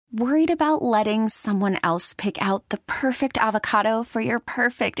Worried about letting someone else pick out the perfect avocado for your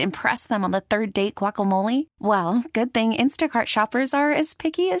perfect impress them on the third date guacamole? Well, good thing Instacart shoppers are as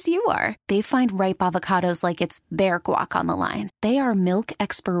picky as you are. They find ripe avocados like it's their guac on the line. They are milk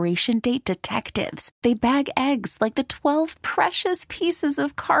expiration date detectives. They bag eggs like the 12 precious pieces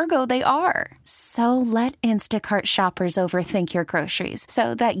of cargo they are. So let Instacart shoppers overthink your groceries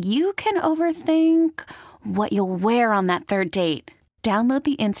so that you can overthink what you'll wear on that third date. Download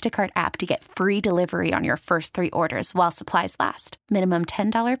the Instacart app to get free delivery on your first 3 orders while supplies last. Minimum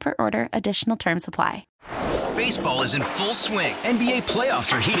 $10 per order. Additional terms apply. Baseball is in full swing. NBA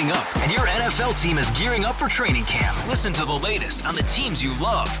playoffs are heating up, and your NFL team is gearing up for training camp. Listen to the latest on the teams you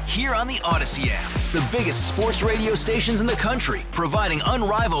love here on the Odyssey app. The biggest sports radio stations in the country, providing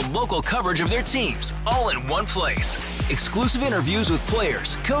unrivaled local coverage of their teams, all in one place. Exclusive interviews with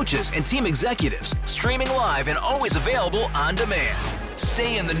players, coaches, and team executives, streaming live and always available on demand.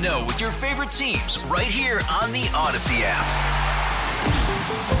 Stay in the know with your favorite teams right here on the Odyssey app.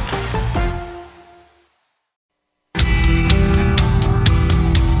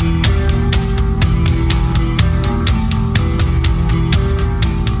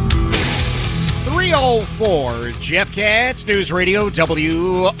 For Jeff Katz, News Radio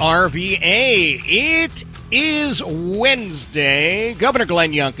WRVA. It is Wednesday. Governor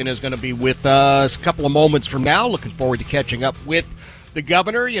Glenn Youngkin is going to be with us a couple of moments from now. Looking forward to catching up with the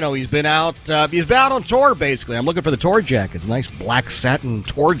governor. You know, he's been out on tour, basically. I'm looking for the tour jackets, nice black satin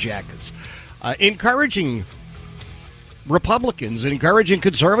tour jackets. Encouraging Republicans, encouraging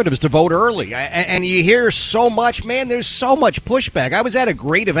conservatives to vote early. And you hear so much, man, there's so much pushback. I was at a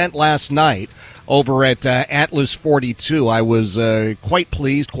great event last night over at Atlas 42. I was quite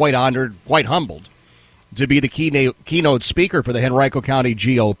pleased, quite honored, quite humbled to be the keynote speaker for the Henrico County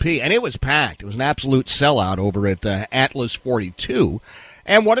GOP. And it was packed. It was an absolute sellout over at Atlas 42.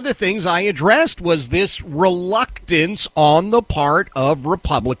 And one of the things I addressed was this reluctance on the part of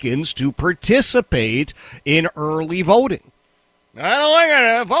Republicans to participate in early voting. I don't like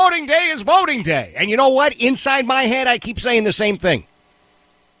it. Voting day is voting day. And you know what? Inside my head, I keep saying the same thing.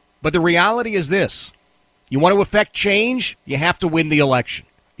 But the reality is this. You want to affect change, you have to win the election.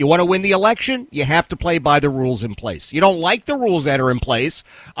 You want to win the election, you have to play by the rules in place. You don't like the rules that are in place,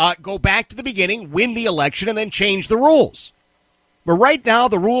 go back to the beginning, win the election, and then change the rules. But right now,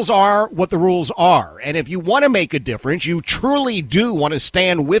 the rules are what the rules are. And if you want to make a difference, you truly do want to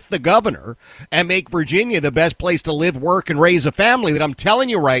stand with the governor and make Virginia the best place to live, work, and raise a family, that I'm telling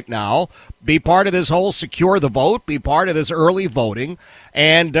you right now, be part of this whole secure the vote, be part of this early voting,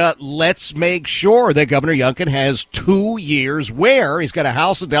 and let's make sure that Governor Youngkin has 2 years where he's got a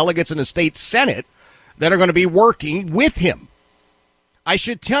House of Delegates and a state Senate that are going to be working with him. I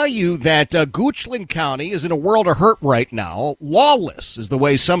should tell you that Goochland County is in a world of hurt right now. Lawless is the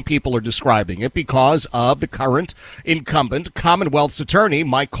way some people are describing it because of the current incumbent Commonwealth's attorney,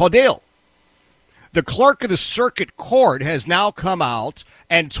 Mike Caudill. The clerk of the circuit court has now come out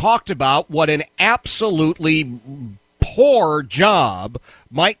and talked about what an absolutely poor job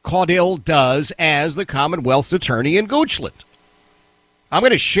Mike Caudill does as the Commonwealth's attorney in Goochland. I'm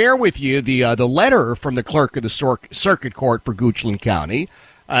going to share with you the letter from the clerk of the circuit court for Goochland County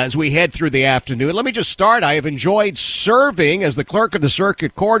as we head through the afternoon. Let me just start. I have enjoyed serving as the clerk of the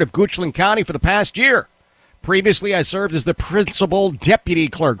circuit court of Goochland County for the past year. Previously, I served as the principal deputy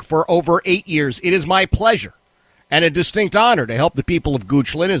clerk for over 8 years. It is my pleasure and a distinct honor to help the people of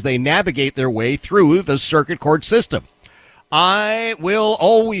Goochland as they navigate their way through the circuit court system. I will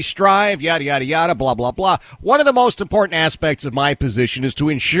always strive, yada, yada, yada, blah, blah, blah. One of the most important aspects of my position is to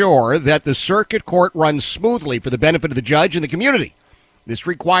ensure that the circuit court runs smoothly for the benefit of the judge and the community. This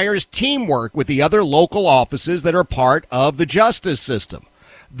requires teamwork with the other local offices that are part of the justice system.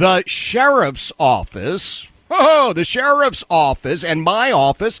 The sheriff's office, and my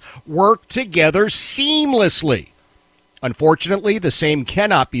office work together seamlessly. Unfortunately, the same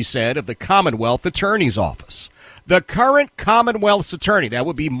cannot be said of the Commonwealth Attorney's Office. The current Commonwealth's attorney, that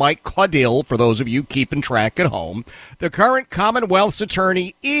would be Mike Caudill, for those of you keeping track at home. The current Commonwealth's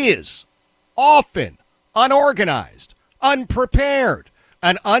attorney is often unorganized, unprepared,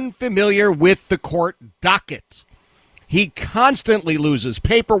 and unfamiliar with the court docket. He constantly loses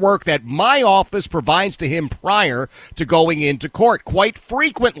paperwork that my office provides to him prior to going into court. Quite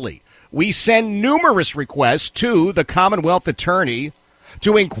frequently, we send numerous requests to the Commonwealth attorney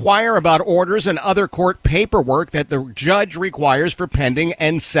to inquire about orders and other court paperwork that the judge requires for pending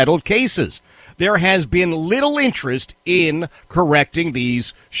and settled cases. There has been little interest in correcting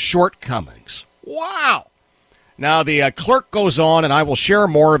these shortcomings. Wow. Now, the clerk goes on, and I will share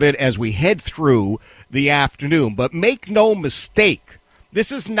more of it as we head through the afternoon. But make no mistake,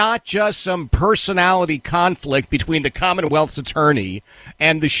 This is not just some personality conflict between the Commonwealth's attorney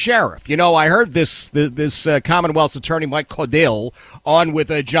and the sheriff. You know, I heard this Commonwealth's attorney, Mike Caudill, on with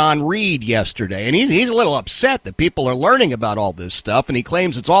John Reed yesterday, and he's a little upset that people are learning about all this stuff, and he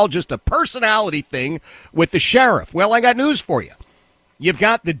claims it's all just a personality thing with the sheriff. Well, I got news for you. You've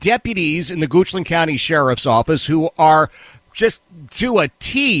got the deputies in the Goochland County Sheriff's Office who are just to a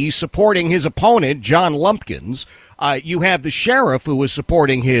T supporting his opponent, John Lumpkins. You have the sheriff who was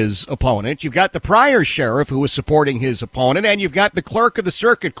supporting his opponent. You've got the prior sheriff who was supporting his opponent. And you've got the clerk of the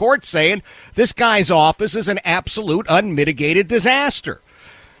circuit court saying this guy's office is an absolute unmitigated disaster.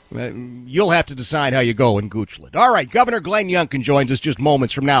 You'll have to decide how you go in Goochland. All right, Governor Glenn Youngkin joins us just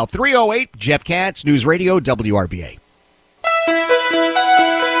moments from now. 3:08, Jeff Katz, News Radio, WRVA.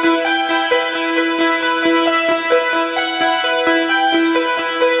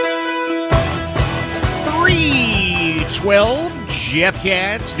 Jeff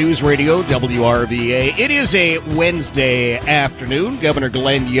Katz, News Radio, WRVA. It is a Wednesday afternoon. Governor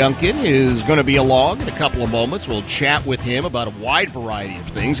Glenn Youngkin is going to be along in a couple of moments. We'll chat with him about a wide variety of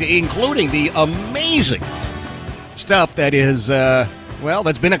things, including the amazing stuff that is,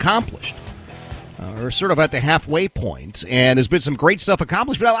 that's been accomplished. We're sort of at the halfway point, and there's been some great stuff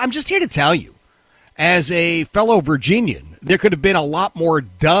accomplished. But I'm just here to tell you, as a fellow Virginian, there could have been a lot more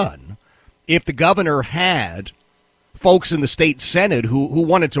done if the governor had folks in the state Senate who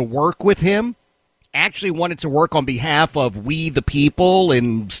wanted to work with him, actually wanted to work on behalf of we the people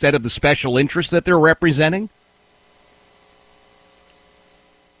instead of the special interests that they're representing,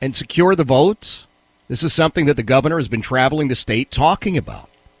 and secure the votes. This is something that the governor has been traveling the state talking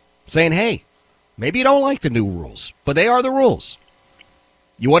about, saying, hey, maybe you don't like the new rules, but they are the rules.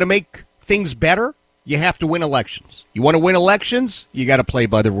 You want to make things better? You have to win elections. You want to win elections? You got to play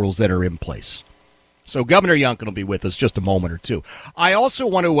by the rules that are in place. So Governor Youngkin will be with us just a moment or two. I also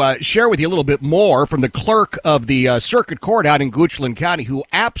want to share with you a little bit more from the clerk of the circuit court out in Goochland County, who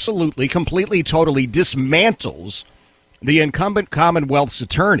absolutely, completely, totally dismantles the incumbent Commonwealth's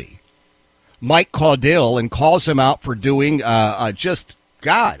attorney, Mike Caudill, and calls him out for doing an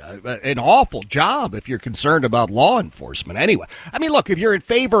awful job if you're concerned about law enforcement. Anyway, I mean, look, if you're in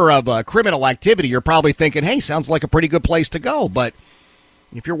favor of criminal activity, you're probably thinking, hey, sounds like a pretty good place to go, but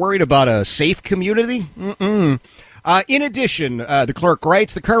if you're worried about a safe community, in addition, the clerk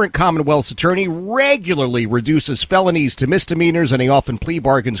writes, the current Commonwealth's attorney regularly reduces felonies to misdemeanors, and he often plea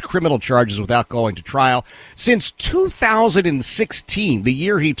bargains criminal charges without going to trial. Since 2016, the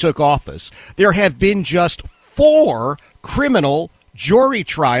year he took office, there have been just 4 criminal jury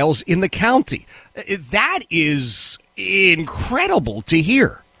trials in the county. That is incredible to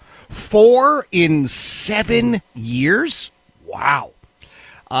hear. 4 in 7 years? Wow.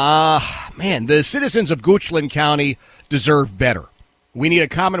 Man, the citizens of Goochland County deserve better. We need a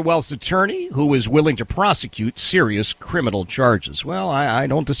Commonwealth's attorney who is willing to prosecute serious criminal charges. Well, I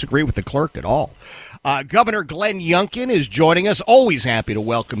don't disagree with the clerk at all. Governor Glenn Youngkin is joining us. Always happy to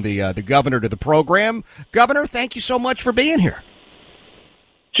welcome the governor to the program. Governor, thank you so much for being here.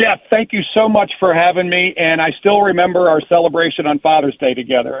 Jeff, thank you so much for having me, and I still remember our celebration on Father's Day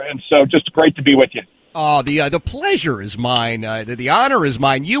together, and so just great to be with you. Oh, the pleasure is mine. The honor is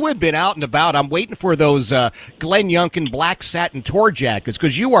mine. You have been out and about. I'm waiting for those Glenn Youngkin black satin tour jackets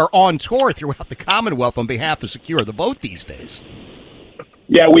because you are on tour throughout the Commonwealth on behalf of Secure the Vote these days.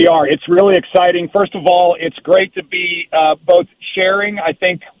 Yeah, we are. It's really exciting. First of all, it's great to be both sharing, I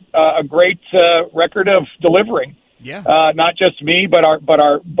think, a great record of delivering. Yeah. Not just me, but our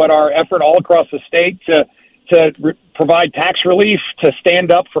effort all across the state to provide tax relief, to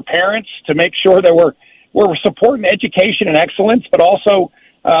stand up for parents, to make sure that we're supporting education and excellence, but also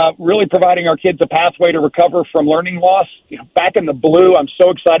really providing our kids a pathway to recover from learning loss. You know, back in the blue, I'm so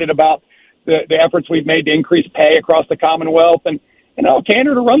excited about the efforts we've made to increase pay across the Commonwealth and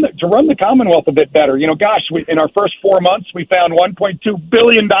candor to run the Commonwealth a bit better. You know, gosh, in our first 4 months, we found $1.2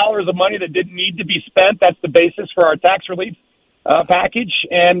 billion of money that didn't need to be spent. That's the basis for our tax relief package,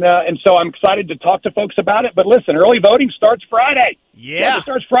 and so I'm excited to talk to folks about it. But listen, early voting starts Friday. Yeah, it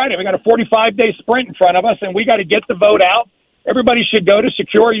starts Friday. We got a 45-day sprint in front of us, and we got to get the vote out. Everybody should go to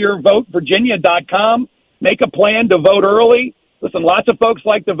secureyourvotevirginia.com, make a plan to vote early. Listen, lots of folks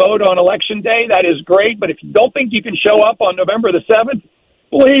like to vote on Election Day. That is great, but if you don't think you can show up on November the 7th,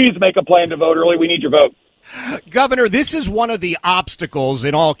 please make a plan to vote early. We need your vote. Governor, this is one of the obstacles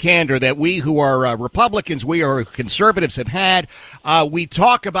in all candor that we who are Republicans, we are conservatives have had. We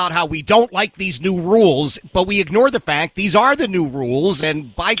talk about how we don't like these new rules, but we ignore the fact these are the new rules.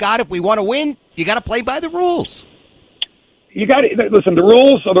 And by God, if we want to win, you got to play by the rules. You got to listen. The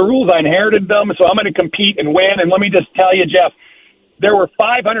rules are the rules. I inherited them, so I'm going to compete and win. And let me just tell you, Jeff, there were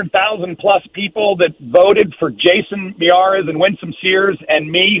 500,000 plus people that voted for Jason Miyares and Winsome Sears and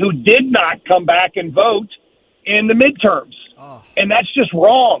me who did not come back and vote in the midterms. Oh. And that's just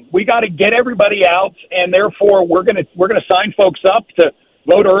wrong. We got to get everybody out, and therefore we're going to sign folks up to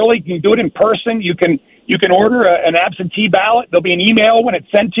vote early. You can do it in person. You can order an absentee ballot. There'll be an email when it's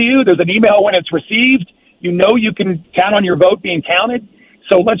sent to you. There's an email when it's received. You know you can count on your vote being counted.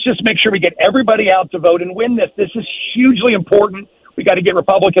 So let's just make sure we get everybody out to vote and win this. This is hugely important. We got to get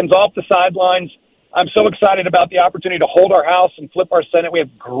Republicans off the sidelines. I'm so excited about the opportunity to hold our House and flip our Senate. We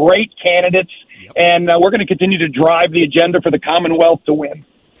have great candidates, and we're going to continue to drive the agenda for the Commonwealth to win.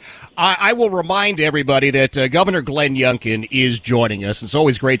 I will remind everybody that Governor Glenn Youngkin is joining us. It's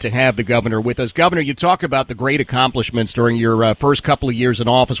always great to have the governor with us. Governor, you talk about the great accomplishments during your first couple of years in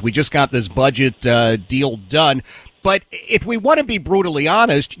office. We just got this budget deal done. But if we want to be brutally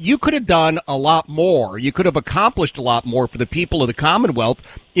honest, you could have done a lot more. You could have accomplished a lot more for the people of the Commonwealth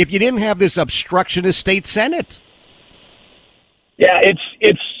if you didn't have this obstructionist state Senate. Yeah,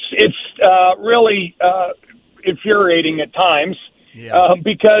 it's really infuriating at times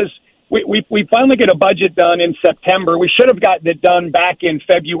because we finally get a budget done in September. We should have gotten it done back in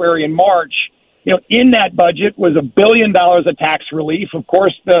February and March. You know, in that budget was $1 billion of tax relief. Of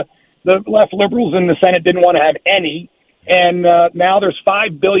course, the left liberals in the Senate didn't want to have any. And now there's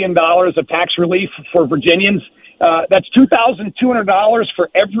 $5 billion of tax relief for Virginians. That's $2,200 for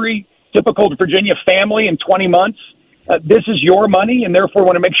every typical Virginia family in 20 months. This is your money, and therefore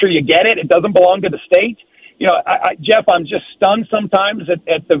want to make sure you get it. It doesn't belong to the state. You know, Jeff, I'm just stunned sometimes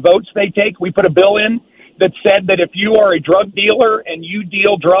at the votes they take. We put a bill in that said that if you are a drug dealer and you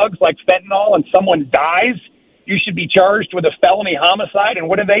deal drugs like fentanyl and someone dies, you should be charged with a felony homicide. And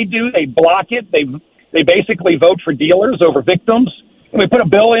what do? They block it. They basically vote for dealers over victims. And we put a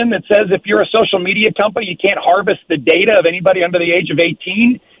bill in that says if you're a social media company, you can't harvest the data of anybody under the age of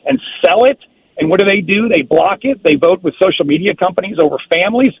 18 and sell it. And what do? They block it. They vote with social media companies over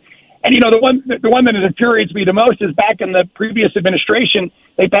families. And, you know, the one that infuriates me the most is back in the previous administration,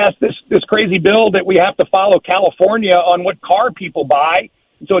 they passed this crazy bill that we have to follow California on what car people buy.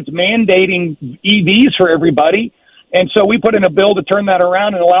 So it's mandating EVs for everybody. And so we put in a bill to turn that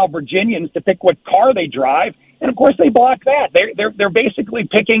around and allow Virginians to pick what car they drive. And of course they block that. They're basically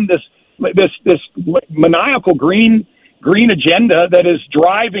picking this maniacal green agenda that is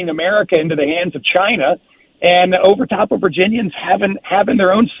driving America into the hands of China, and over top of Virginians having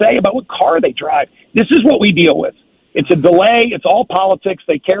their own say about what car they drive. This is what we deal with. It's a delay. It's all politics.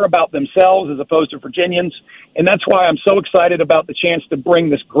 They care about themselves as opposed to Virginians. And that's why I'm so excited about the chance to bring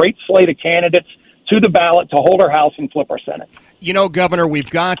this great slate of candidates to the ballot to hold our House and flip our Senate. You know, Governor, we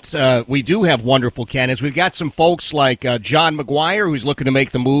do have wonderful candidates. We've got some folks like John McGuire, who's looking to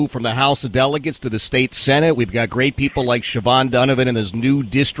make the move from the House of Delegates to the state Senate. We've got great people like Siobhan Dunnavant in this new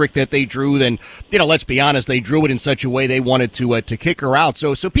district that they drew. Then, you know, let's be honest, they drew it in such a way they wanted to kick her out.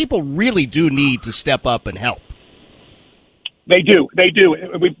 So people really do need to step up and help. They do.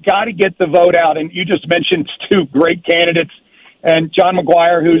 We've got to get the vote out. And you just mentioned two great candidates, and John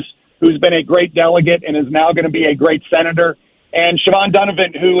McGuire, who's been a great delegate and is now going to be a great senator, and Siobhan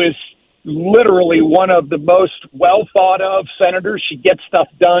Dunnavant, who is literally one of the most well-thought-of senators. She gets stuff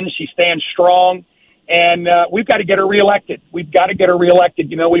done. She stands strong, and we've got to get her reelected.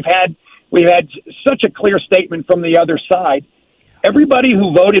 You know, we've had such a clear statement from the other side. Everybody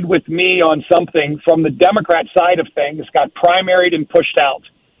who voted with me on something from the Democrat side of things got primaried and pushed out.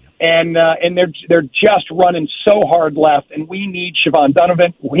 And they're just running so hard left. And we need Siobhan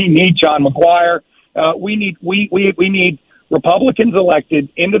Dunnavant. We need John McGuire. We need Republicans elected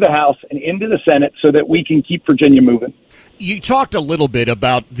into the House and into the Senate so that we can keep Virginia moving. You talked a little bit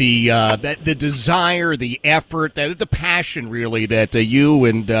about the desire, the effort, the passion, really, that you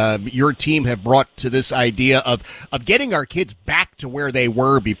and your team have brought to this idea of getting our kids back to where they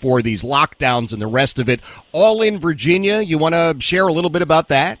were before these lockdowns and the rest of it, all in Virginia. You want to share a little bit about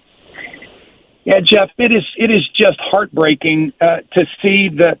that? Yeah, Jeff, it is just heartbreaking to see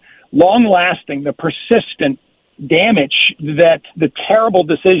the long-lasting, the persistent damage that the terrible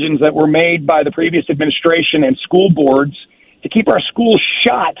decisions that were made by the previous administration and school boards to keep our schools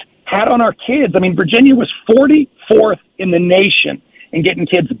shut had on our kids. I mean, Virginia was 44th in the nation in getting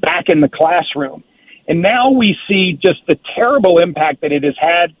kids back in the classroom. And now we see just the terrible impact that it has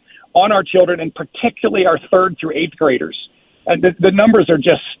had on our children, and particularly our 3rd through 8th graders. The numbers are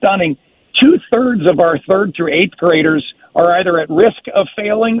just stunning. 2/3 of our 3rd through 8th graders are either at risk of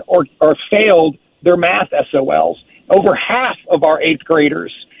failing or failed their math SOLs. Over half of our 8th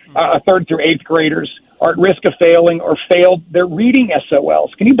graders, 3rd through 8th graders, are at risk of failing or failed their reading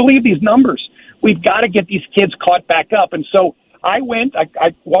SOLs. Can you believe these numbers? We've got to get these kids caught back up. And so I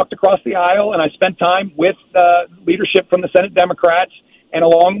walked across the aisle and I spent time with leadership from the Senate Democrats and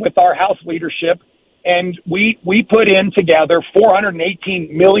along with our House leadership. And we put in together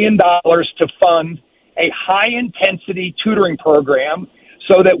 $418 million to fund a high-intensity tutoring program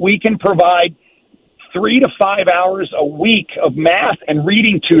so that we can provide 3 to 5 hours a week of math and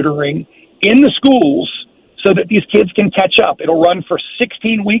reading tutoring in the schools so that these kids can catch up. It'll run for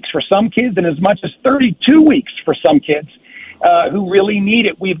 16 weeks for some kids and as much as 32 weeks for some kids who really need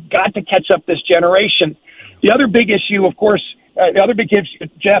it. We've got to catch up this generation. The other big issue, of course,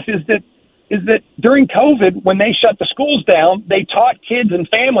 Jeff, is that during COVID, when they shut the schools down, they taught kids and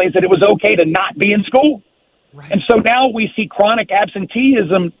families that it was okay to not be in school. Right. And so now we see chronic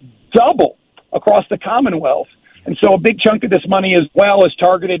absenteeism double across the Commonwealth. And so a big chunk of this money as well is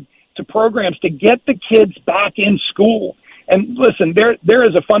targeted to programs to get the kids back in school. And listen, there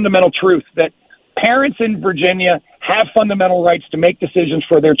is a fundamental truth that parents in Virginia have fundamental rights to make decisions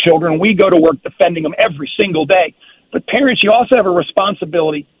for their children. We go to work defending them every single day. But parents, you also have a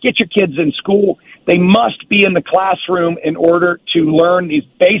responsibility. Get your kids in school. They must be in the classroom in order to learn these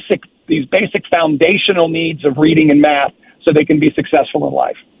basic foundational needs of reading and math so they can be successful in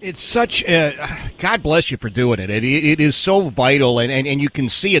life. It's such God bless you for doing it. It is so vital, and you can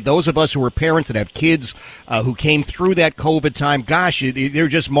see it. Those of us who are parents and have kids who came through that COVID time, gosh, there are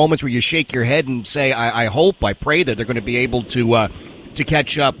just moments where you shake your head and say, I hope, I pray that they're going to be able to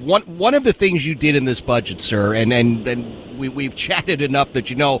catch up. One of the things you did in this budget, sir, and we've chatted enough that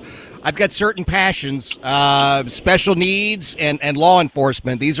you know I've got certain passions, special needs and law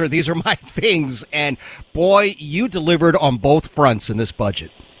enforcement. These are my things, and boy, you delivered on both fronts in this budget.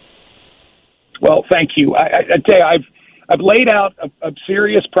 Well, thank you. I tell you, I've laid out a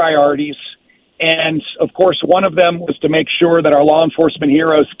serious priorities, and of course, one of them was to make sure that our law enforcement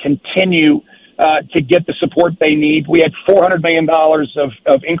heroes continue to get the support they need. We had $400 million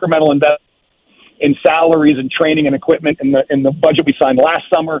of incremental investment in salaries and training and equipment in the budget we signed last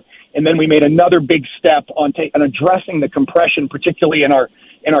summer, and then we made another big step on addressing the compression, particularly in our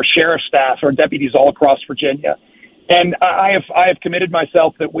sheriff's staff, our deputies all across Virginia. And I have committed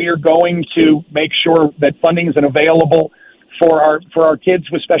myself that we are going to make sure that funding is available for our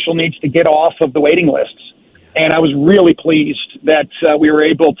kids with special needs to get off of the waiting lists. And I was really pleased that we were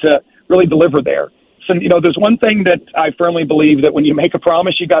able to really deliver there. So, there's one thing that I firmly believe, that when you make a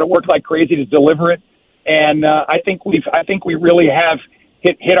promise, you got to work like crazy to deliver it. And I think we really have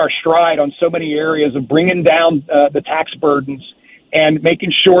hit our stride on so many areas of bringing down the tax burdens and making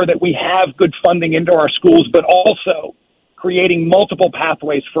sure that we have good funding into our schools, but also creating multiple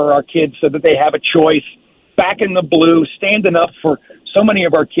pathways for our kids so that they have a choice. Back in the blue, standing up for so many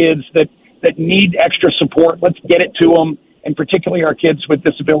of our kids that need extra support. Let's get it to them. And particularly our kids with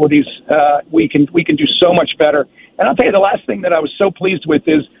disabilities, we can do so much better. And I'll tell you, the last thing that I was so pleased with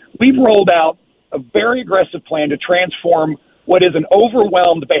is we've rolled out a very aggressive plan to transform what is an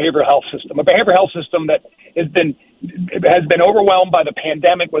overwhelmed behavioral health system, a behavioral health system that has been overwhelmed by the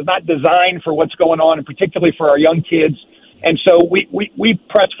pandemic, was not designed for what's going on, and particularly for our young kids. And so we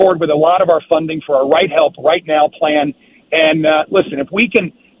pressed forward with a lot of our funding for our Right Help, Right Now plan. And listen, if we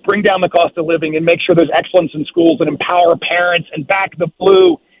can bring down the cost of living and make sure there's excellence in schools and empower parents and back the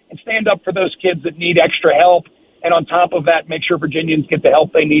blue and stand up for those kids that need extra help. And on top of that, make sure Virginians get the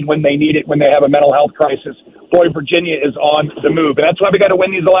help they need when they need it, when they have a mental health crisis. Boy, Virginia is on the move. And that's why we got to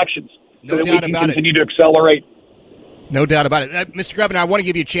win these elections so that we can continue to accelerate. No doubt about it. Mr. Governor, I want to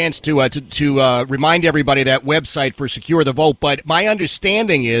give you a chance to remind everybody that website for Secure the Vote. But my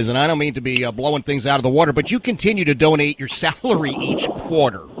understanding is, and I don't mean to be blowing things out of the water, but you continue to donate your salary each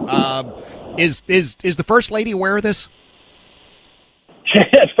quarter. Is the First Lady aware of this?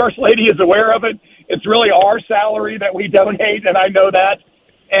 Yes, First Lady is aware of it. It's really our salary that we donate, and I know that.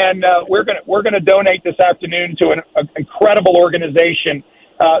 And we're gonna donate this afternoon to an incredible organization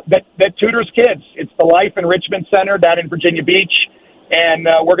that tutors kids. It's the Life Enrichment Center down in Virginia Beach, and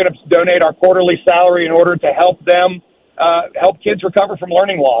we're going to donate our quarterly salary in order to help them help kids recover from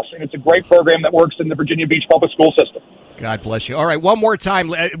learning loss. And it's a great program that works in the Virginia Beach public school system. God bless you. All right, one more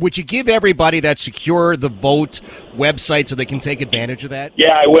time. Would you give everybody that Secure the Vote website so they can take advantage of that?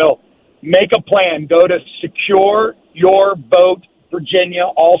 Yeah, I will. Make a plan. Go to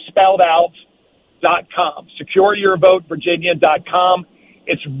SecureYourVoteVirginia, all spelled out, .com. SecureYourVoteVirginia.com.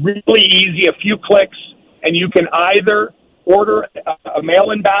 It's really easy, a few clicks, and you can either order a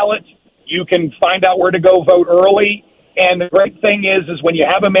mail-in ballot, you can find out where to go vote early, and the great thing is when you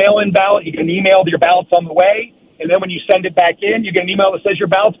have a mail-in ballot, you can email your ballots on the way, and then when you send it back in, you get an email that says your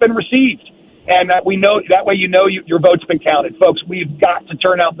ballot's been received. And we know that way your vote's been counted. Folks, we've got to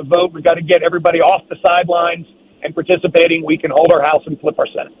turn out the vote. We've got to get everybody off the sidelines and participating, we can hold our House and flip our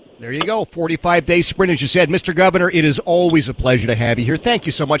Senate. There you go. 45-day sprint, as you said. Mr. Governor, it is always a pleasure to have you here. Thank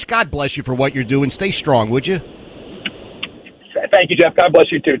you so much. God bless you for what you're doing. Stay strong, would you? Thank you, Jeff. God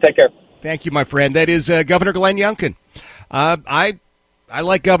bless you, too. Take care. Thank you, my friend. That is Governor Glenn Youngkin. I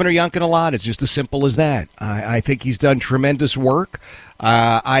like Governor Youngkin a lot. It's just as simple as that. I think he's done tremendous work.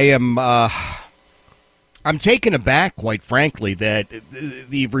 I'm taken aback, quite frankly, that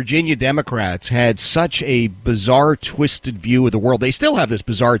the Virginia Democrats had such a bizarre, twisted view of the world. They still have this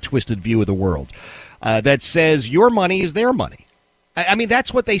bizarre, twisted view of the world that says your money is their money. I mean,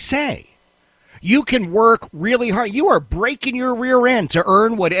 that's what they say. You can work really hard. You are breaking your rear end to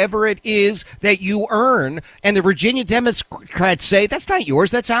earn whatever it is that you earn. And the Virginia Democrats say, that's not yours,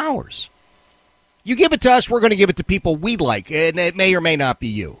 that's ours. You give it to us, we're going to give it to people we like, and it may or may not be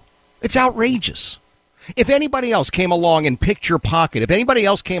you. It's outrageous. If anybody else came along and picked your pocket, if anybody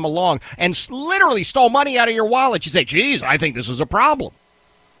else came along and literally stole money out of your wallet, you say, geez, I think this is a problem.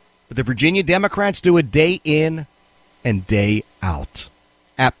 But the Virginia Democrats do it day in and day out.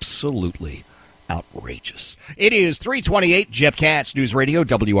 Absolutely outrageous. It is 3:28, Jeff Katz, News Radio,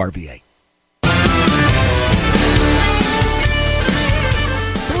 WRVA.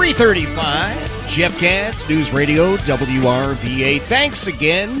 3:35. Jeff Katz, News Radio, WRVA. Thanks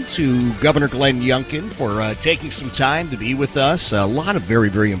again to Governor Glenn Youngkin for taking some time to be with us. A lot of very,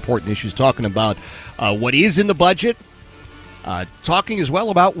 very important issues, talking about what is in the budget, talking as well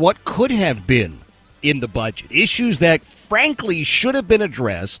about what could have been in the budget. Issues that, frankly, should have been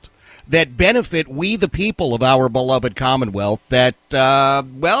addressed, that benefit we, the people of our beloved Commonwealth, that,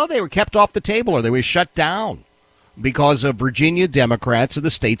 they were kept off the table or they were shut down because of Virginia Democrats in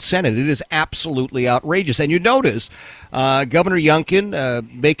the state Senate. It is absolutely outrageous. And you notice Governor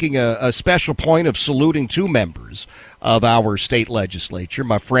Youngkin making a special point of saluting two members of our state legislature.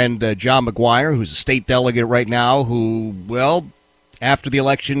 My friend John McGuire, who's a state delegate right now, who, after the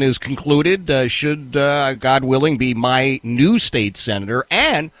election is concluded, should, God willing, be my new state senator,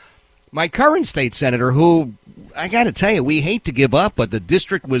 and my current state senator, who, I got to tell you, we hate to give up, but the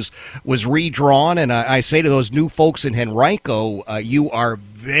district was redrawn, and I say to those new folks in Henrico, you are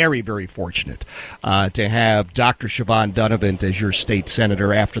very, very fortunate to have Dr. Siobhan Dunnavant as your state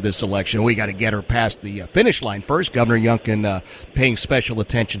senator after this election. We got to get her past the finish line first. Governor Youngkin paying special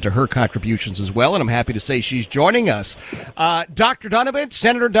attention to her contributions as well, and I'm happy to say she's joining us. Dr. Dunnavant,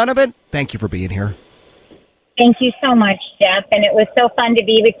 Senator Dunnavant, thank you for being here. Thank you so much, Jeff, and it was so fun to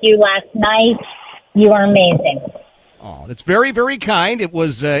be with you last night. You are amazing. Oh, that's very, very kind. It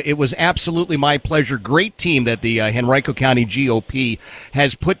was absolutely my pleasure. Great team that the Henrico County GOP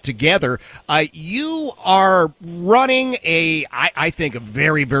has put together. You are running I think, a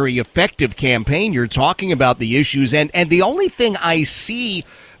very, very effective campaign. You're talking about the issues, and the only thing I see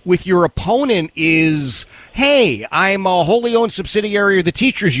with your opponent is, hey, I'm a wholly owned subsidiary of the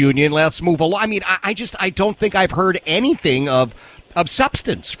teachers union. Let's move along. I mean, I don't think I've heard anything of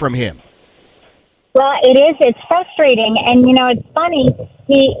substance from him. Well, it is. It's frustrating. And, it's funny.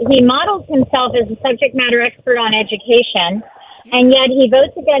 He models himself as a subject matter expert on education, and yet he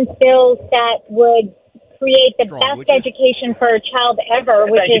votes against bills that would create the best education for a child ever,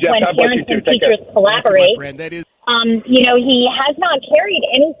 which is when parents and teachers collaborate. He has not carried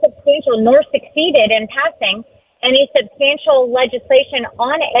any substantial nor succeeded in passing any substantial legislation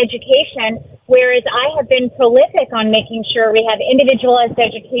on education, whereas I have been prolific on making sure we have individualized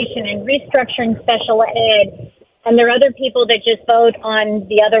education and restructuring special ed, and there are other people that just vote on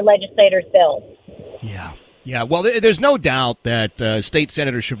the other legislators' bills. Yeah. Well, there's no doubt that State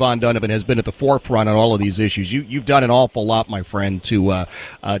Senator Siobhan Dunnavant has been at the forefront on all of these issues. You've done an awful lot, my friend, to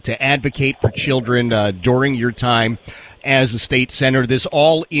advocate for children during your time as a state senator. This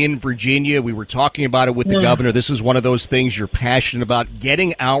all in Virginia. We were talking about it with the governor. This is one of those things you're passionate about,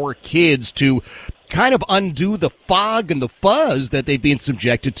 getting our kids to kind of undo the fog and the fuzz that they've been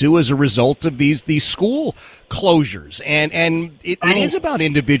subjected to as a result of these school closures. And it is about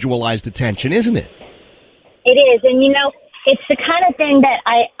individualized attention, isn't it? It is. And, it's the kind of thing that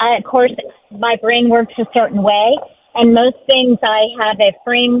I, of course, my brain works a certain way. And most things I have a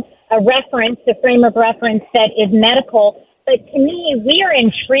frame of reference that is medical. But to me, we are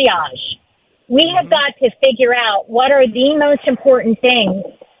in triage. We have got to figure out what are the most important things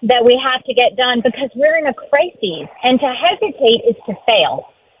that we have to get done, because we're in a crisis. And to hesitate is to fail.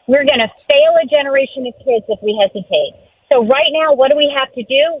 We're going to fail a generation of kids if we hesitate. So right now, what do we have to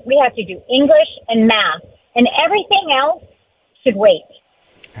do? We have to do English and math. And everything else should wait.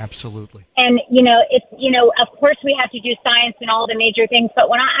 Absolutely. And, of course we have to do science and all the major things. But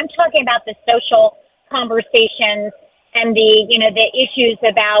when I'm talking about the social conversations and the issues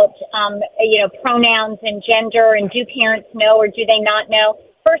about, pronouns and gender, and do parents know or do they not know?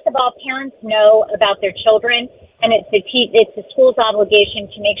 First of all, parents know about their children, and it's the school's obligation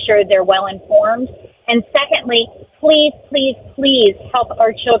to make sure they're well informed. And secondly, please, please, please help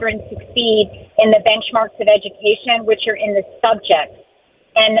our children succeed in the benchmarks of education, which are in the subjects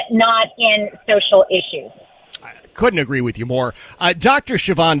and not in social issues. Couldn't agree with you more. Dr.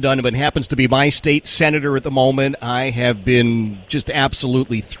 Siobhan Dunnavant happens to be my state senator at the moment. I have been just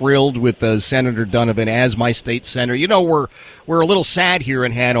absolutely thrilled with Senator Dunnavant as my state senator. You know, we're a little sad here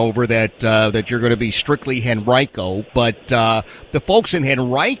in Hanover that you're going to be strictly Henrico, but the folks in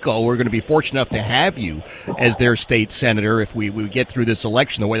Henrico are going to be fortunate enough to have you as their state senator if we get through this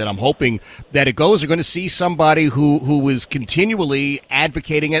election the way that I'm hoping that it goes. They're going to see somebody who is continually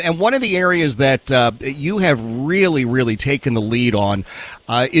advocating it. And one of the areas that you have really taken the lead on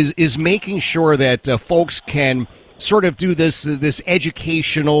is making sure that folks can sort of do this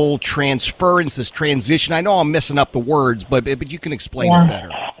educational transference, this transition. I know I'm messing up the words, but you can explain it better.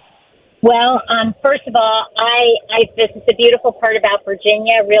 Well, first of all, this is the beautiful part about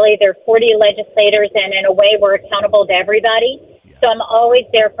Virginia. Really, there are 40 legislators, and in a way, we're accountable to everybody. Yeah. So I'm always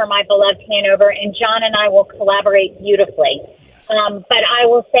there for my beloved Hanover, and John and I will collaborate beautifully. Yes. But I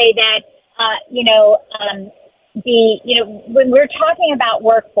will say that, when we're talking about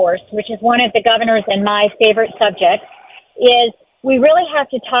workforce, which is one of the governor's and my favorite subjects, is we really have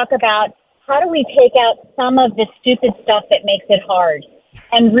to talk about how do we take out some of the stupid stuff that makes it hard.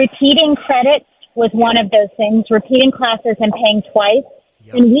 And repeating credits was one of those things, repeating classes and paying twice.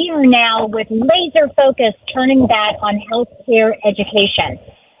 Yep. And we are now, with laser focus, turning that on healthcare education.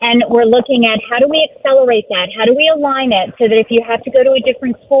 And we're looking at how do we accelerate that? How do we align it so that if you have to go to a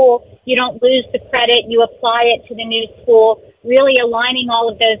different school, you don't lose the credit, you apply it to the new school, really aligning all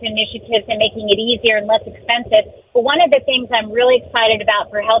of those initiatives and making it easier and less expensive. But one of the things I'm really excited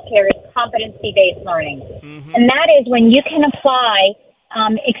about for healthcare is competency-based learning. Mm-hmm. And that is when you can apply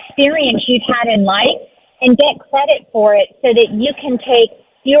experience you've had in life and get credit for it so that you can take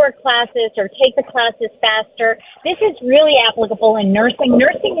fewer classes or take the classes faster. This is really applicable in nursing.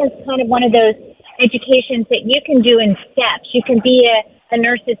 Nursing is kind of one of those educations that you can do in steps. You can be a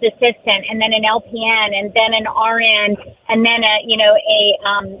nurse's assistant, and then an LPN, and then an RN, and then a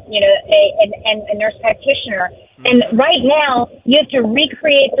nurse practitioner. And right now, you have to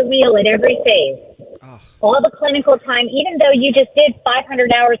recreate the wheel at every phase. All the clinical time, even though you just did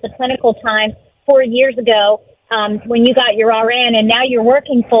 500 hours of clinical time 4 years ago, when you got your RN, and now you're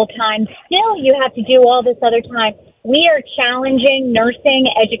working full time, still you have to do all this other time. We are challenging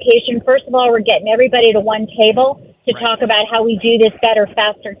nursing education. First of all, we're getting everybody to one table to talk about how we do this better,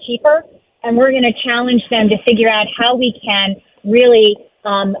 faster, cheaper. And we're going to challenge them to figure out how we can really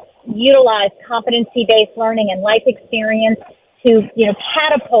utilize competency-based learning and life experience to,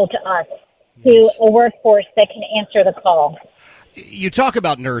 catapult us to a workforce that can answer the call. You talk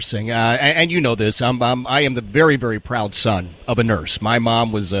about nursing, and you know this. I am the very, very proud son of a nurse. My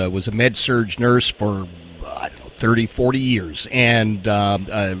mom was a med-surg nurse for 30, 40 years, and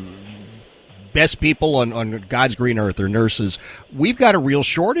best people on God's green earth are nurses. We've got a real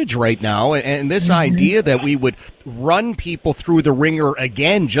shortage right now, and this idea that we would run people through the ringer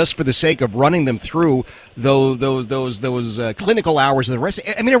again just for the sake of running them through those clinical hours and the rest.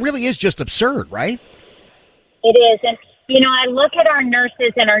 I mean, it really is just absurd, right? It is, and I look at our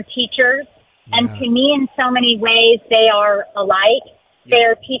nurses and our teachers, and to me, in so many ways, they are alike.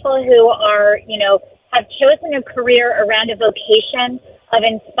 They're people who are, have chosen a career around a vocation of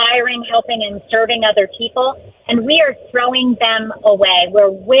inspiring, helping, and serving other people, and we are throwing them away.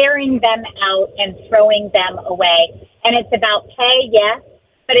 We're wearing them out and throwing them away. And it's about pay, yes,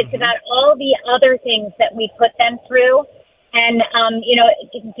 but it's about all the other things that we put them through. And,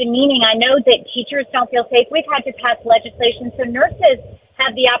 demeaning, I know that teachers don't feel safe. We've had to pass legislation so nurses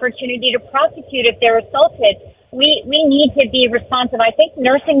have the opportunity to prosecute if they're assaulted. We need to be responsive. I think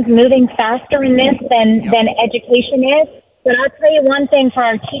nursing's moving faster in this than education is. But I'll tell you one thing for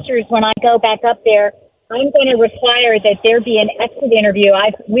our teachers when I go back up there, I'm going to require that there be an exit interview.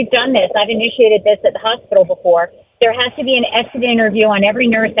 We've done this. I've initiated this at the hospital before. There has to be an exit interview on every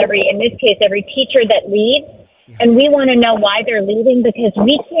nurse, in this case, every teacher that leaves. And we want to know why they're leaving, because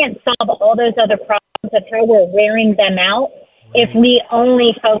we can't solve all those other problems of how we're wearing them out if we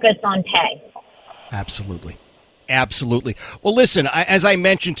only focus on pay. Absolutely. Well, listen, as I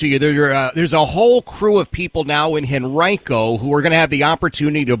mentioned to you, there's a whole crew of people now in Henrico who are going to have the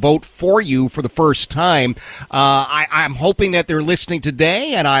opportunity to vote for you for the first time. I'm hoping that they're listening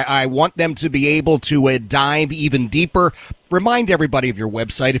today, and I want them to be able to dive even deeper. Remind everybody of your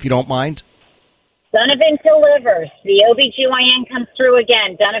website, if you don't mind. Dunnavant delivers. The OBGYN comes through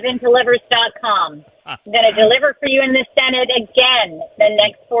again. DunnavantDelivers.com. I'm going to deliver for you in the Senate again the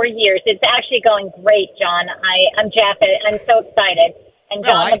next 4 years. It's actually going great, John. I'm Jeff. I'm so excited. And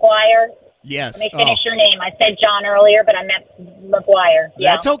John McGuire. Yes. Let me finish your name. I said John earlier, but I meant McGuire.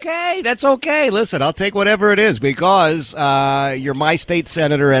 Yeah. That's okay. That's okay. Listen, I'll take whatever it is because you're my state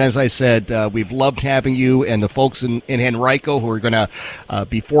senator, and as I said, we've loved having you, and the folks in Henrico who are going to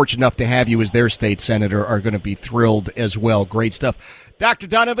be fortunate enough to have you as their state senator are going to be thrilled as well. Great stuff. Dr.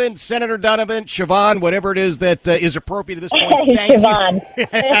 Dunnavant, Senator Dunnavant, Siobhan, whatever it is that is appropriate at this point. Thank Siobhan. you.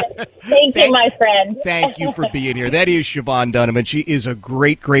 Thank you, my friend. Thank you for being here. That is Siobhan Dunnavant. She is a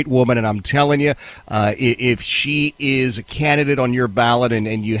great, great woman, and I'm telling you, if she is a candidate on your ballot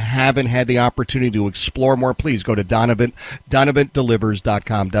and you haven't had the opportunity to explore more, please go to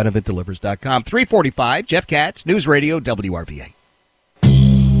DunnavantDelivers.com, DunnavantDelivers.com. 345, Jeff Katz, News Radio, WRVA.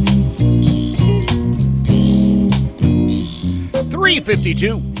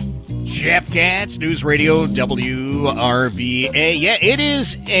 352. Jeff Katz, News Radio, WRVA. Yeah, it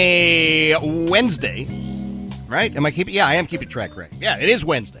is a Wednesday, right? Am I keeping? Yeah, I am keeping track right. Yeah, it is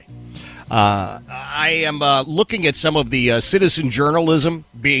Wednesday. I am looking at some of the citizen journalism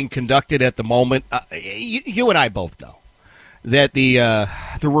being conducted at the moment. You and I both know that the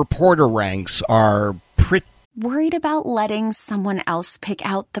reporter ranks are pretty. Worried about letting someone else pick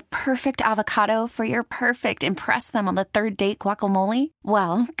out the perfect avocado for your perfect impress them on the third date guacamole?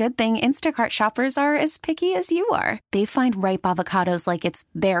 Well, good thing Instacart shoppers are as picky as you are. They find ripe avocados like it's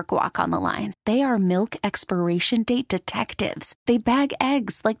their guac on the line. They are milk expiration date detectives. They bag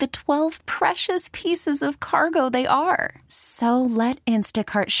eggs like the 12 precious pieces of cargo they are. So let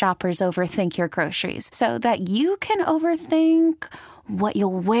Instacart shoppers overthink your groceries so that you can overthink what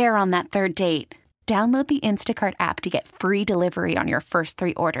you'll wear on that third date. Download the Instacart app to get free delivery on your first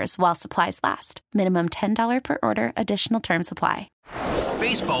 3 orders while supplies last. Minimum $10 per order. Additional terms apply.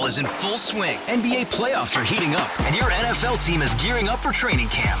 Baseball is in full swing. NBA playoffs are heating up, and your NFL team is gearing up for training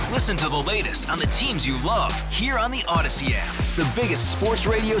camp. Listen to the latest on the teams you love here on the Odyssey app. The biggest sports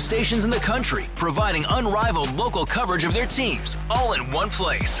radio stations in the country, providing unrivaled local coverage of their teams, all in one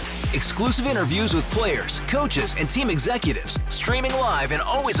place. Exclusive interviews with players, coaches, and team executives, streaming live and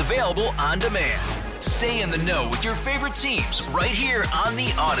always available on demand. Stay in the know with your favorite teams right here on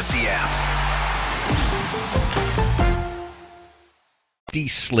the Odyssey app.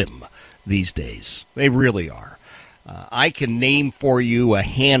 Slim these days. They really are. I can name for you a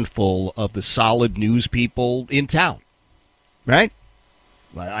handful of the solid news people in town, right?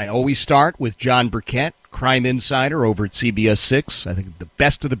 I always start with John Burkett, crime insider over at CBS 6. I think the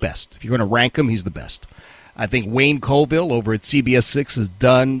best of the best. If you're going to rank him, he's the best. I think Wayne Colville over at CBS 6 has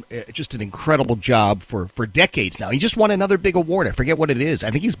done just an incredible job for decades now. He just won another big award. I forget what it is.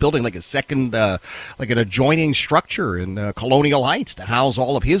 I think he's building like a second, like an adjoining structure in Colonial Heights to house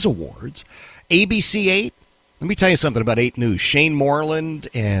all of his awards. ABC 8. Let me tell you something about 8 News. Shane Moreland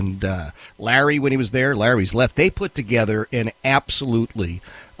and Larry, when he was there, Larry's left, they put together an absolutely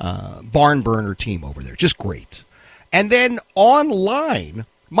barn burner team over there. Just great. And then online,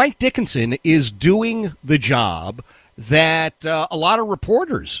 Mike Dickinson is doing the job that a lot of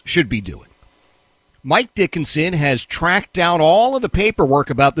reporters should be doing. Mike Dickinson has tracked down all of the paperwork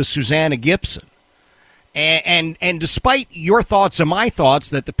about the Susanna Gibson. And despite your thoughts and my thoughts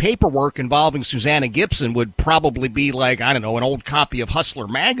that the paperwork involving Susanna Gibson would probably be like, I don't know, an old copy of Hustler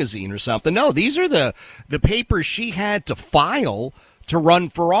magazine or something. No, these are the papers she had to file to run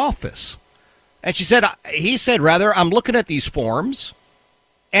for office. And he said, I'm looking at these forms,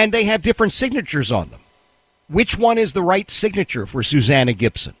 and they have different signatures on them. Which one is the right signature for Susanna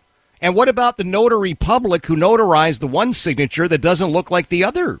Gibson? And what about the notary public who notarized the one signature that doesn't look like the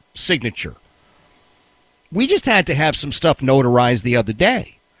other signature? We just had to have some stuff notarized the other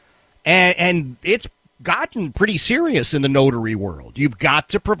day. And it's gotten pretty serious in the notary world. You've got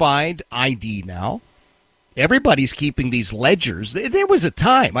to provide ID now. Everybody's keeping these ledgers. There was a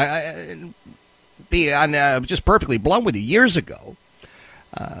time, I'm just perfectly blunt with you, years ago,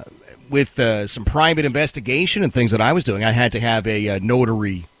 with some private investigation and things that I was doing, I had to have a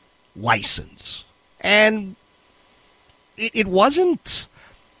notary license. And it wasn't,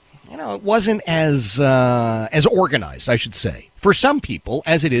 it wasn't as organized, I should say, for some people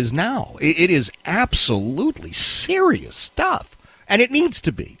as it is now. It is absolutely serious stuff, and it needs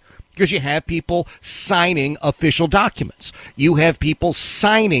to be. Because you have people signing official documents. You have people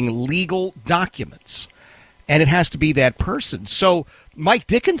signing legal documents. And it has to be that person. So Mike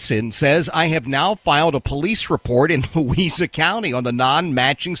Dickinson says, I have now filed a police report in Louisa County on the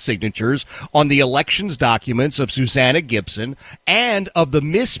non-matching signatures on the elections documents of Susanna Gibson and of the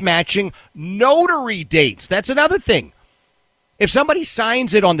mismatching notary dates. That's another thing. If somebody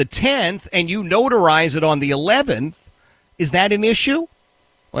signs it on the 10th and you notarize it on the 11th, is that an issue?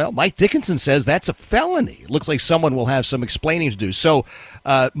 Well, Mike Dickinson says that's a felony. It looks like someone will have some explaining to do. So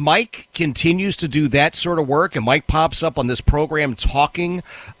Mike continues to do that sort of work, and Mike pops up on this program talking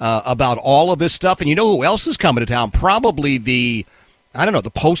about all of this stuff. And you know who else is coming to town? Probably the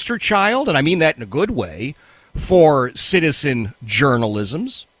poster child, and I mean that in a good way, for citizen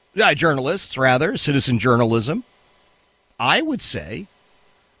journalists, citizen journalism. I would say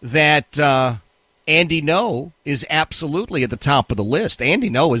that Andy Ngo is absolutely at the top of the list. Andy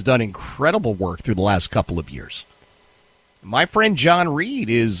Ngo has done incredible work through the last couple of years. My friend John Reed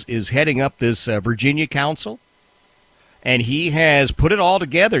is heading up this Virginia Council, and he has put it all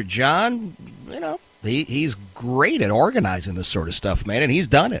together. John, he's great at organizing this sort of stuff, man, and he's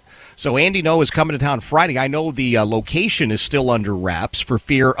done it. So Andy Ngo is coming to town Friday. I know the location is still under wraps for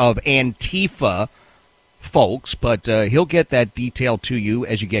fear of Antifa folks, but he'll get that detail to you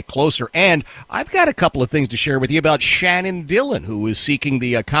as you get closer. And I've got a couple of things to share with you about Shannon Dillon, who is seeking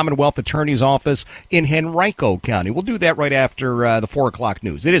the Commonwealth Attorney's Office in Henrico County. We'll do that right after the 4 o'clock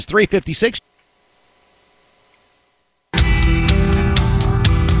news. It is 3:56.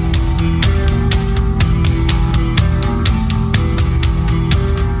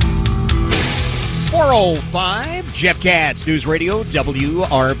 Jeff Katz, News Radio,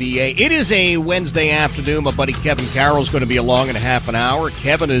 WRVA. It is a Wednesday afternoon. My buddy Kevin Carroll's going to be along in a half an hour.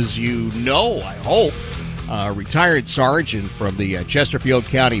 Kevin, as you know, I hope, retired sergeant from the Chesterfield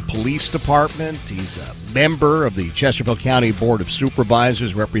County Police Department. He's a member of the Chesterfield County Board of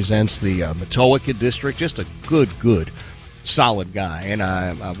Supervisors, represents the Matoaka District. Just a good solid guy, and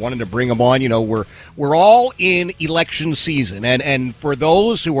I wanted to bring him on. You know, we're all in election season, and for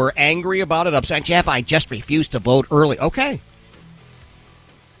those who are angry about it, upset, Jeff, I just refuse to vote early. Okay.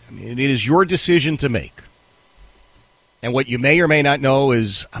 I mean, it is your decision to make. And what you may or may not know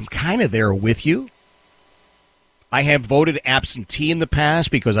is I'm kind of there with you. I have voted absentee in the past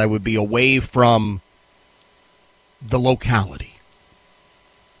because I would be away from the locality.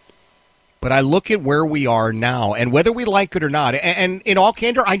 But I look at where we are now, and whether we like it or not, and in all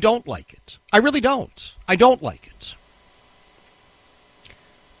candor, I don't like it. I really don't. I don't like it.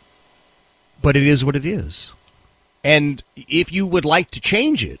 But it is what it is. And if you would like to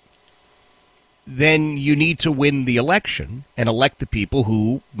change it, then you need to win the election and elect the people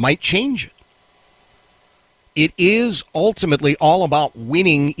who might change it. It is ultimately all about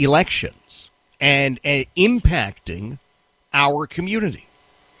winning elections and impacting our community.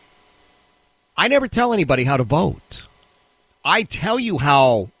 I never tell anybody how to vote. I tell you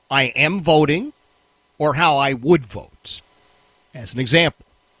how I am voting or how I would vote. As an example,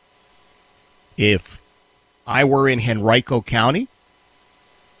 if I were in Henrico County,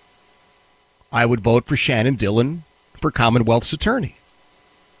 I would vote for Shannon Dillon for Commonwealth's attorney.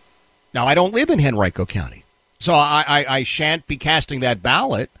 Now, I don't live in Henrico County, so I shan't be casting that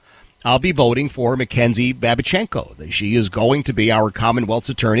ballot. I'll be voting for Mackenzie Babichenko. She is going to be our Commonwealth's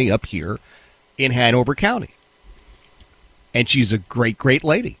attorney up here in Hanover County. And she's a great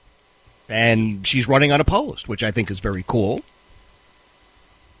lady. And she's running unopposed, which I think is very cool.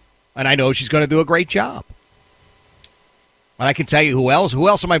 And I know she's going to do a great job. And I can tell you who else. Who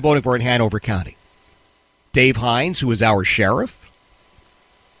else am I voting for in Hanover County? Dave Hines, who is our sheriff.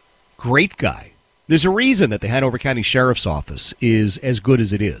 Great guy. There's a reason that the Hanover County Sheriff's Office is as good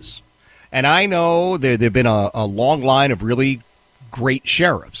as it is. And I know there have been a long line of really great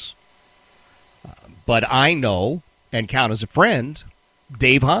sheriffs. But I know, and count as a friend,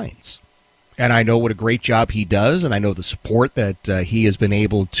 Dave Hines. And I know what a great job he does, and I know the support that he has been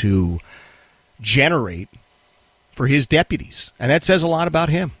able to generate for his deputies. And that says a lot about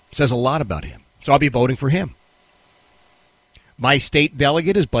him. It says a lot about him. So I'll be voting for him. My state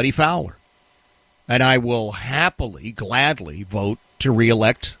delegate is Buddy Fowler. And I will happily, gladly vote to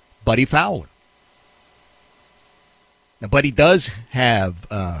reelect Buddy Fowler. Now, Buddy does have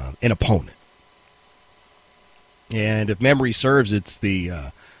an opponent. And if memory serves, it's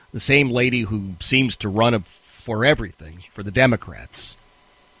the same lady who seems to run for everything for the Democrats.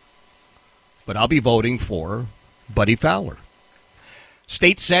 But I'll be voting for Buddy Fowler.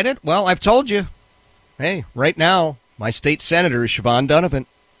 State Senate, well, I've told you. Hey, right now, my state senator is Siobhan Dunnavant.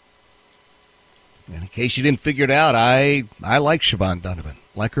 And in case you didn't figure it out, I like Siobhan Dunnavant.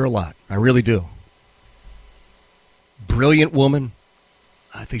 Like her a lot. I really do. Brilliant woman.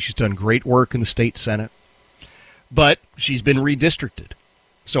 I think she's done great work in the state Senate. But she's been redistricted.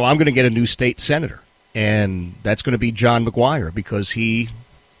 So I'm going to get a new state senator. And that's going to be John McGuire because he,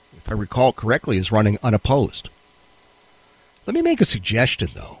 if I recall correctly, is running unopposed. Let me make a suggestion,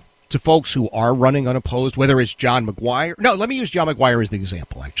 though, to folks who are running unopposed, whether it's John McGuire. No, let me use John McGuire as the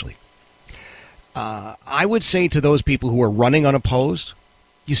example, actually. I would say to those people who are running unopposed,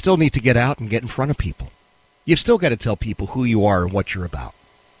 you still need to get out and get in front of people. You've still got to tell people who you are and what you're about.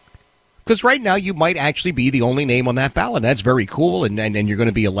 Because right now you might actually be the only name on that ballot. That's very cool, and you're going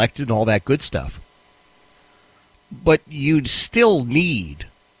to be elected and all that good stuff. But you still need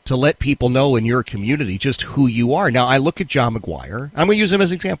to let people know in your community just who you are. Now, I look at John McGuire. I'm going to use him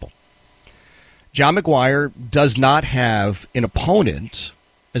as an example. John McGuire does not have an opponent,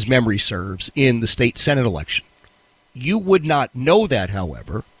 as memory serves, in the state Senate election. You would not know that,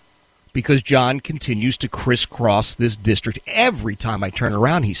 however, because John continues to crisscross this district. Every time I turn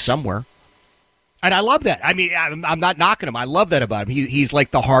around, he's somewhere. And I love that. I mean, I'm not knocking him. I love that about him. He's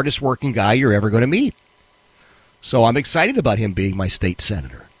like the hardest working guy you're ever going to meet. So I'm excited about him being my state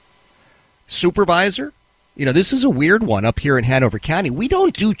senator. Supervisor, this is a weird one up here in Hanover County. We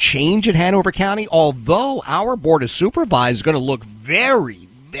don't do change in Hanover County, although our Board of Supervisors is going to look very,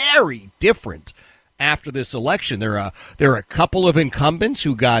 very different after this election. There are a couple of incumbents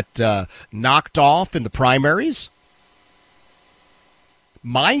who got knocked off in the primaries.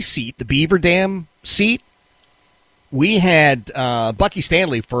 My seat, the Beaver Dam seat, we had Bucky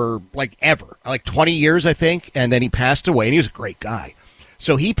Stanley for ever, 20 years, I think, and then he passed away, and he was a great guy.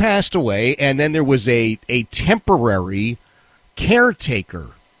 So he passed away, and then there was a temporary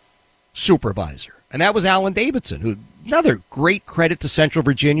caretaker supervisor, and that was Alan Davidson, who, another great credit to Central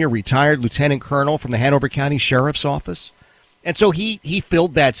Virginia, retired lieutenant colonel from the Hanover County Sheriff's Office. And so he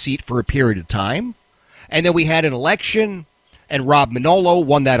filled that seat for a period of time, and then we had an election, and Rob Manolo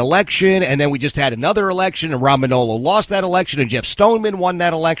won that election, and then we just had another election, and Rob Manolo lost that election, and Jeff Stoneman won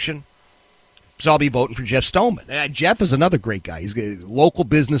that election. So I'll be voting for Jeff Stoneman. Jeff is another great guy. He's a local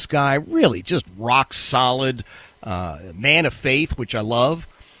business guy, really just rock solid, man of faith, which I love,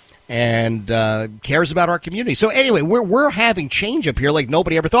 and cares about our community. So anyway, we're having change up here like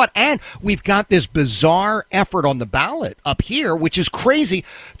nobody ever thought, and we've got this bizarre effort on the ballot up here, which is crazy,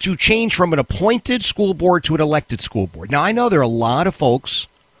 to change from an appointed school board to an elected school board. Now, I know there are a lot of folks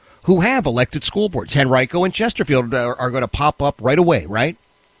who have elected school boards. Henrico and Chesterfield are going to pop up right away, right?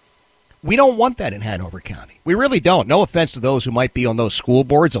 We don't want that in Hanover County. We really don't. No offense to those who might be on those school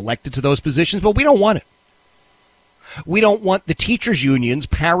boards elected to those positions, but we don't want it. We don't want the teachers' unions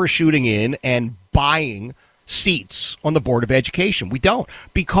parachuting in and buying seats on the Board of Education. We don't.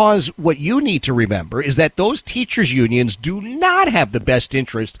 Because what you need to remember is that those teachers' unions do not have the best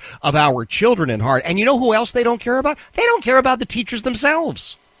interest of our children in heart. And you know who else they don't care about? They don't care about the teachers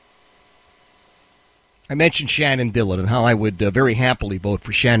themselves. I mentioned Shannon Dillon and how I would very happily vote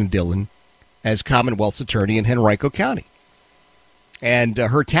for Shannon Dillon as Commonwealth's attorney in Henrico County. And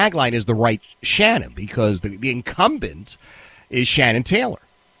her tagline is the right Shannon, because the incumbent is Shannon Taylor.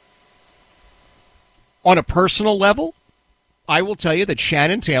 On a personal level, I will tell you that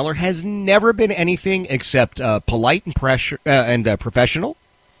Shannon Taylor has never been anything except polite and professional,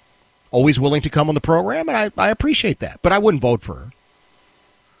 always willing to come on the program, and I appreciate that. But I wouldn't vote for her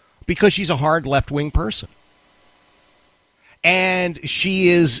because she's a hard left-wing person. And she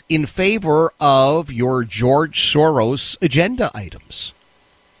is in favor of your George Soros agenda items.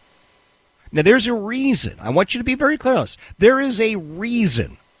 Now, there's a reason. I want you to be very clear on this. There is a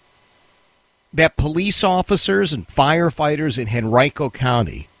reason that police officers and firefighters in Henrico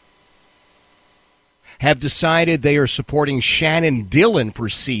County have decided they are supporting Shannon Dillon for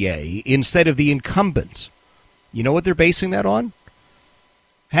CA instead of the incumbent. You know what they're basing that on?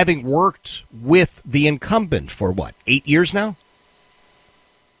 Having worked with the incumbent for, 8 years now?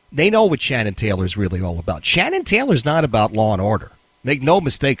 They know what Shannon Taylor is really all about. Shannon Taylor's not about law and order. Make no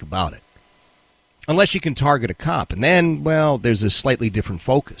mistake about it. Unless you can target a cop. And then, there's a slightly different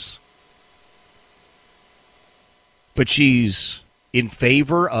focus. But she's in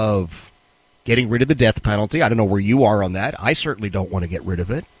favor of getting rid of the death penalty. I don't know where you are on that. I certainly don't want to get rid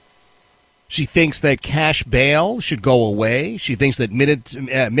of it. She thinks that cash bail should go away. She thinks that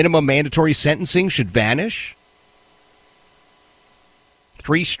minimum mandatory sentencing should vanish.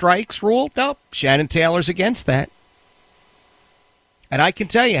 3 strikes rule? Nope. Shannon Taylor's against that. And I can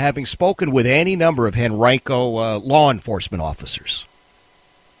tell you, having spoken with any number of Henrico law enforcement officers,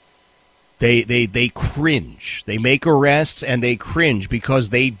 they cringe. They make arrests and they cringe because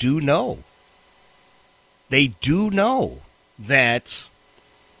they do know. They do know that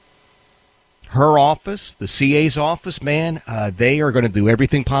her office, the CA's office, man, they are going to do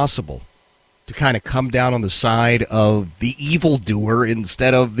everything possible to kind of come down on the side of the evildoer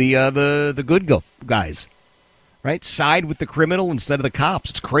instead of the good guys, right? Side with the criminal instead of the cops.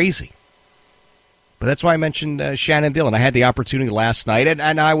 It's crazy. But that's why I mentioned Shannon Dillon. I had the opportunity last night,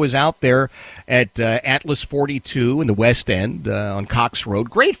 and I was out there at Atlas 42 in the West End on Cox Road.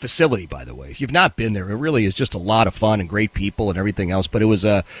 Great facility, by the way. If you've not been there, it really is just a lot of fun and great people and everything else. But it was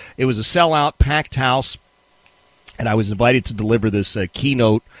a sellout, packed house, and I was invited to deliver this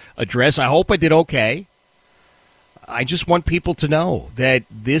keynote address. I hope I did okay. I just want people to know that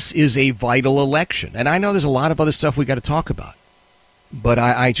this is a vital election. And I know there's a lot of other stuff we got to talk about. But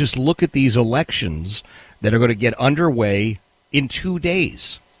I just look at these elections that are going to get underway in 2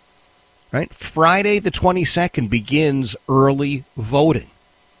 days, right? Friday the 22nd begins early voting.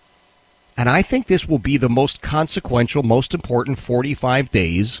 And I think this will be the most consequential, most important 45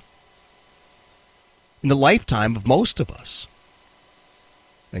 days in the lifetime of most of us.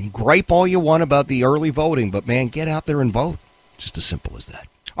 And gripe all you want about the early voting, but, man, get out there and vote. Just as simple as that.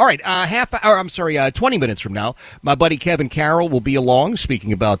 All right, 20 minutes from now, my buddy Kevin Carroll will be along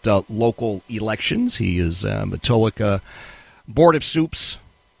speaking about local elections. He is Matoic Board of Soups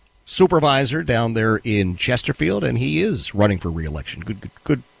supervisor down there in Chesterfield, and he is running for re-election.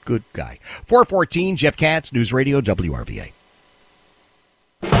 Good guy. 414, Jeff Katz, News Radio, WRVA.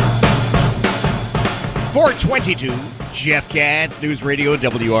 422, Jeff Katz, News Radio,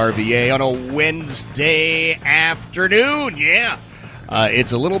 WRVA on a Wednesday afternoon. Yeah.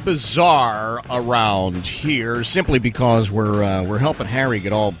 It's a little bizarre around here simply because we're helping Harry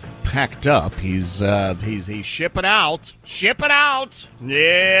get all packed up. He's shipping out.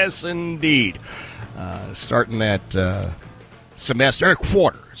 Yes, indeed. Starting that semester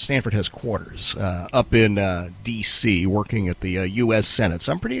quarter. Stanford has quarters up in D.C. working at the U.S. Senate.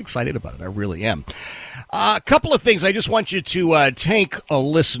 So I'm pretty excited about it. I really am. A couple of things I just want you to take a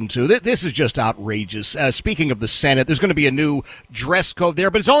listen to. This is just outrageous. Speaking of the Senate, there's going to be a new dress code there,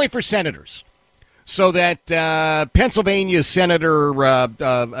 but it's only for senators. So that Pennsylvania Senator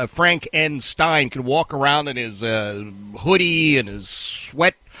Frank N. Stein can walk around in his hoodie and his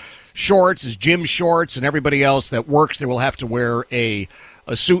sweat shorts, his gym shorts, and everybody else that works there will have to wear a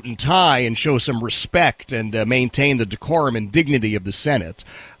suit and tie and show some respect and maintain the decorum and dignity of the Senate.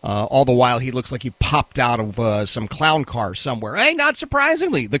 All the while, he looks like he popped out of some clown car somewhere. Hey, not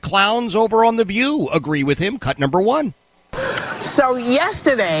surprisingly, the clowns over on The View agree with him. Cut number one. So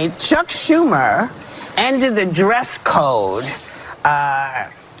yesterday, Chuck Schumer ended the dress code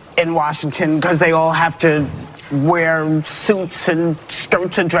in Washington because they all have to wear suits and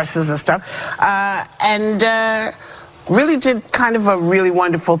skirts and dresses and stuff. And really did kind of a really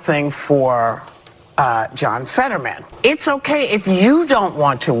wonderful thing for John Fetterman. It's okay if you don't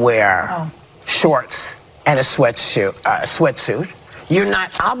want to wear shorts and a sweatsuit. You're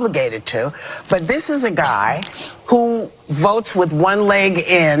not obligated to. But this is a guy who votes with one leg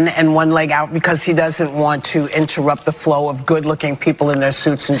in and one leg out because he doesn't want to interrupt the flow of good-looking people in their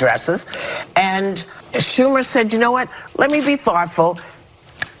suits and dresses. And Schumer said, you know what, let me be thoughtful.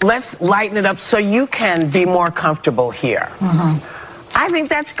 Let's lighten it up so you can be more comfortable here. Mm-hmm. I think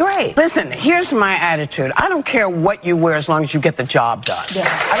that's great. Listen, here's my attitude. I don't care what you wear as long as you get the job done. Yeah.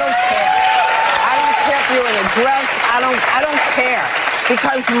 I don't care. I don't care if you're in a dress. I don't care.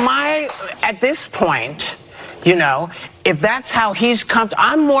 Because at this point, you know, if that's how he's comfortable,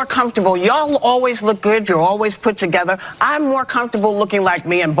 I'm more comfortable. Y'all always look good. You're always put together. I'm more comfortable looking like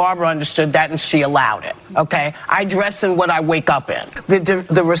me, and Barbara understood that, and she allowed it, okay? I dress in what I wake up in.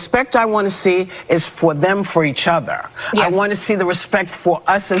 The respect I want to see is for them, for each other. Yes. I want to see the respect for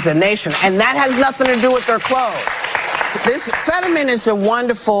us as a nation, and that has nothing to do with their clothes. This Fetterman is a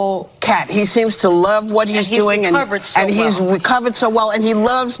wonderful cat. He seems to love what he's doing, and he's recovered so well, and he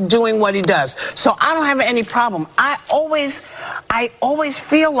loves doing what he does. So I don't have any problem. I always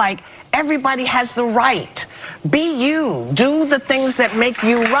feel like everybody has the right. Be you. Do the things that make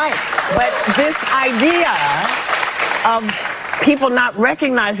you right. But this idea of people not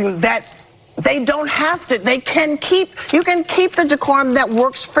recognizing that they don't have to. You can keep the decorum that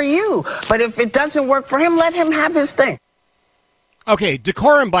works for you. But if it doesn't work for him, let him have his thing. Okay,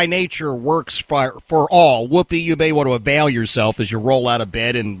 decorum by nature works for all. Whoopi, you may want to avail yourself as you roll out of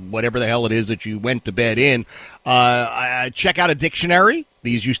bed and whatever the hell it is that you went to bed in. Check out a dictionary.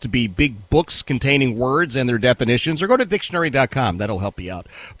 These used to be big books containing words and their definitions. Or go to dictionary.com. That'll help you out.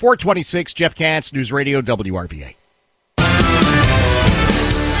 426, Jeff Katz, News Radio, WRVA.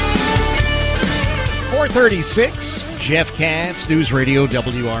 436, Jeff Katz, News Radio,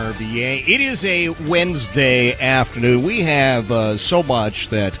 WRVA. It is a Wednesday afternoon. We have so much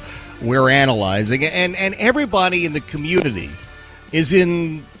that we're analyzing, and everybody in the community is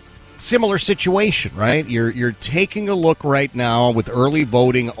in similar situation, right? You're taking a look right now with early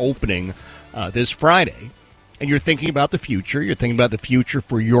voting opening this Friday, and you're thinking about the future. You're thinking about the future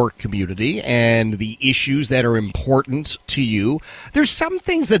for your community and the issues that are important to you. There's some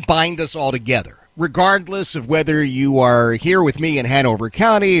things that bind us all together, regardless of whether you are here with me in Hanover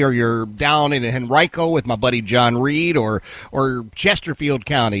County or you're down in Henrico with my buddy John Reed or Chesterfield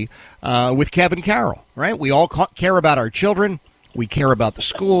County with Kevin Carroll, right? We all care about our children. We care about the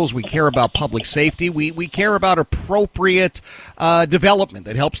schools. We care about public safety. We care about appropriate development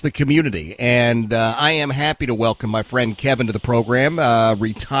that helps the community. And I am happy to welcome my friend Kevin to the program,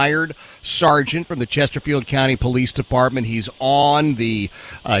 retired sergeant from the Chesterfield County Police Department. He's on the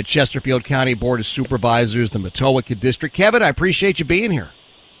Chesterfield County Board of Supervisors, the Matoaka District. Kevin, I appreciate you being here.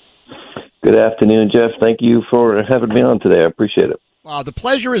 Good afternoon, Jeff. Thank you for having me on today. I appreciate it. The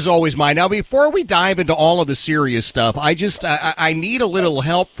pleasure is always mine. Now, before we dive into all of the serious stuff, I need a little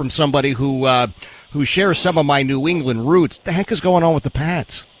help from somebody who shares some of my New England roots. What the heck is going on with the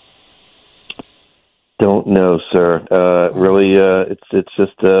Pats? Don't know, sir. Really, it's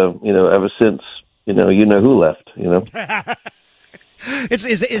just ever since you know who left.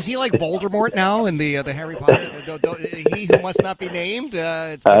 Is he like Voldemort now in the Harry Potter? He who must not be named?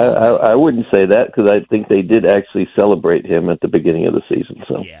 I wouldn't say that because I think they did actually celebrate him at the beginning of the season.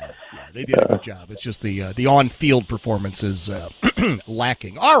 So yeah, they did a good job. It's just the on-field performance is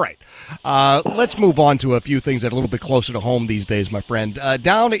lacking. All right, let's move on to a few things that are a little bit closer to home these days, my friend.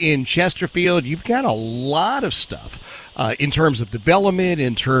 Down in Chesterfield, you've got a lot of stuff. In terms of development,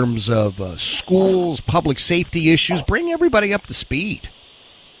 in terms of schools, public safety issues, bring everybody up to speed.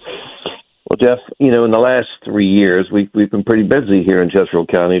 Well, Jeff, in the last 3 years, we've been pretty busy here in Chesterfield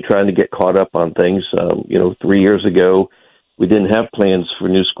County trying to get caught up on things. 3 years ago, we didn't have plans for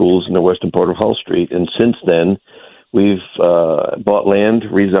new schools in the western part of Hull Street, and since then, we've bought land,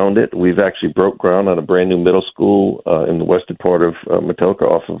 rezoned it. We've actually broke ground on a brand new middle school in the western part of Matoaka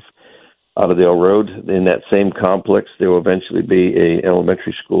off of Otterdale Road. In that same complex, there will eventually be an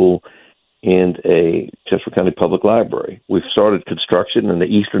elementary school and a Chesterfield County Public Library. We've started construction on the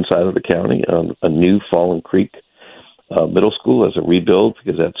eastern side of the county on a new Fallen Creek middle school as a rebuild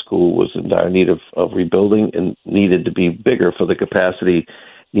because that school was in dire need of rebuilding and needed to be bigger for the capacity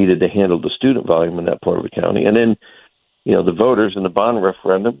needed to handle the student volume in that part of the county. And then, the voters in the bond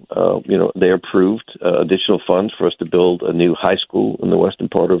referendum, they approved additional funds for us to build a new high school in the western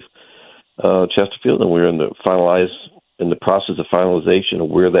part of Chesterfield, and we're in the process of finalization of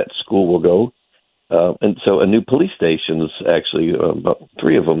where that school will go. And so a new police station is actually about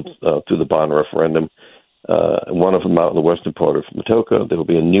 3 of them through the bond referendum. One of them out in the western part of Matoaka. There will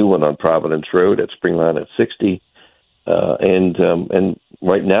be a new one on Providence Road at Springline at 60. And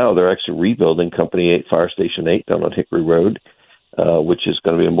right now they're actually rebuilding Company 8, Fire Station 8 down on Hickory Road, which is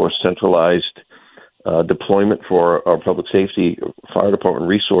going to be a more centralized deployment for our public safety fire department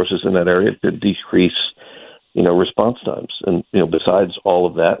resources in that area to decrease, response times. And, besides all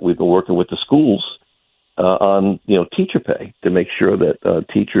of that, we've been working with the schools on, teacher pay to make sure that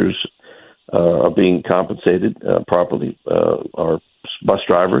teachers are being compensated properly. Our bus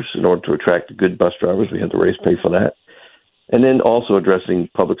drivers, in order to attract good bus drivers, we had to raise pay for that. And then also addressing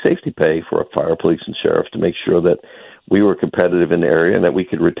public safety pay for fire, police, and sheriff to make sure that we were competitive in the area and that we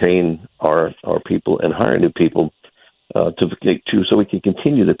could retain our people and hire new people so we can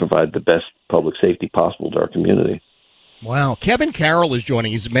continue to provide the best public safety possible to our community. Wow. Kevin Carroll is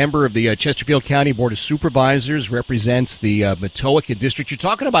joining. He's a member of the Chesterfield County Board of Supervisors, represents the Matoaka District. You're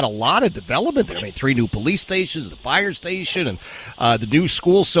talking about a lot of development there. I mean, 3 new police stations, the fire station, and the new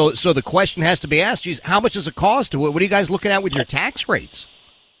school. So the question has to be asked, geez, how much does it cost? What are you guys looking at with your tax rates?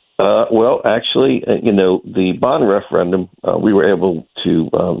 Well, actually, the bond referendum, we were able to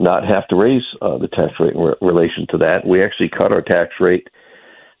not have to raise the tax rate in relation to that. We actually cut our tax rate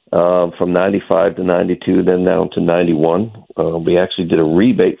from 95 to 92, then down to 91. We actually did a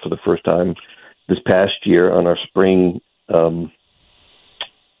rebate for the first time this past year on our spring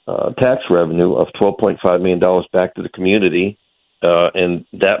tax revenue of $12.5 million back to the community. And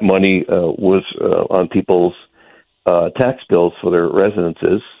that money was on people's tax bills for their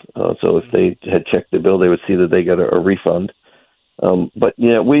residences. So if they had checked their bill, they would see that they got a refund. But,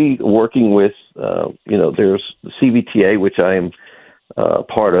 we working with, there's the CVTA, which I am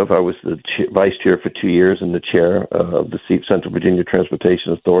part of. I was the vice chair for 2 years and the chair of the Central Virginia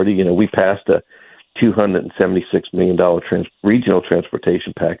Transportation Authority. We passed a $276 million regional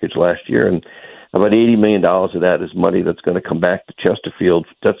transportation package last year, and about $80 million of that is money that's going to come back to Chesterfield.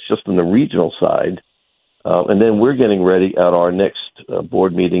 That's just on the regional side. And then we're getting ready at our next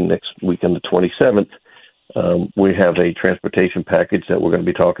board meeting next week on the 27th We have a transportation package that we're going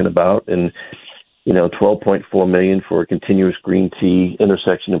to be talking about, and $12.4 million for a continuous green T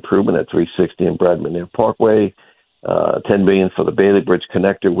intersection improvement at 360 and Brad McNair Parkway. $10 million for the Bailey Bridge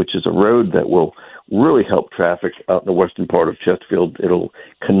Connector, which is a road that will really help traffic out in the western part of Chesterfield. It'll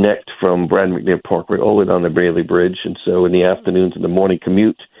connect from Brad McNair Parkway all the way down the Bailey Bridge, and so in the afternoons and the morning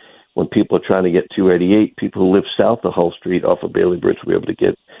commute, when people are trying to get 288, people who live south of Hull Street off of Bailey Bridge will be able to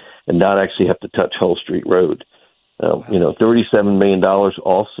get and not actually have to touch Hull Street Road. $37 million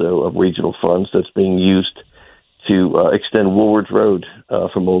also of regional funds that's being used to extend Woolworth Road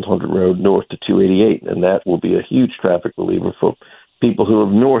from Old Hundred Road north to 288, and that will be a huge traffic reliever for people who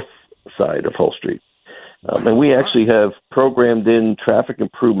live north side of Hull Street. And we actually have programmed in traffic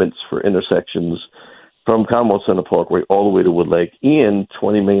improvements for intersections from Commonwealth Center Parkway all the way to Woodlake, and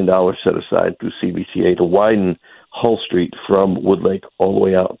 $20 million set aside through CBTA to widen Hull Street from Woodlake all the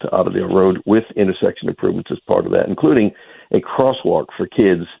way out to Otterdale Road with intersection improvements as part of that, including a crosswalk for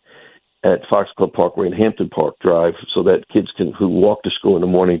kids at Fox Club Parkway and Hampton Park Drive, so that kids who walk to school in the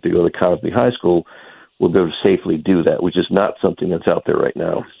morning to go to Cosby High School will be able to safely do that, which is not something that's out there right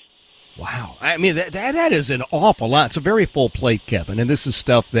now. Wow. I mean, that is an awful lot. It's a very full plate, Kevin, and this is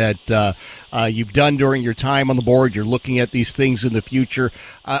stuff that you've done during your time on the board. You're looking at these things in the future.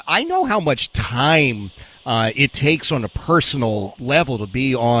 I know how much time it takes on a personal level to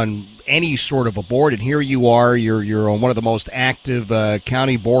be on any sort of a board, and here you are, you're on one of the most active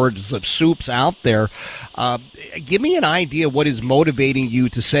county boards of soups out there. Give me an idea what is motivating you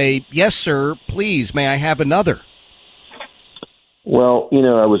to say, yes, sir, please, may I have another? Well,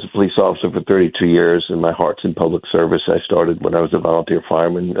 I was a police officer for 32 years, and my heart's in public service. I started when I was a volunteer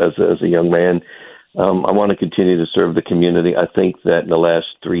fireman as a young man. I want to continue to serve the community. I think that in the last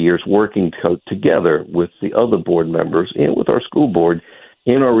 3 years, working together with the other board members and with our school board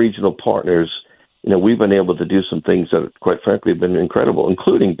and our regional partners, we've been able to do some things that, quite frankly, have been incredible,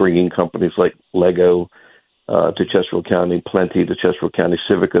 including bringing companies like Lego to Chesterfield County, Plenty to Chesterfield County,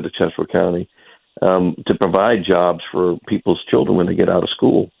 Civica to Chesterfield County, to provide jobs for people's children when they get out of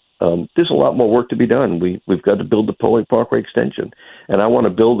school. There's a lot more work to be done. We've got to build the Pollock Parkway extension, and I want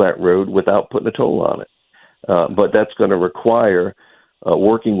to build that road without putting a toll on it. But that's going to require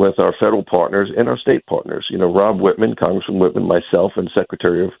working with our federal partners and our state partners. Rob Whitman, Congressman Whitman, myself, and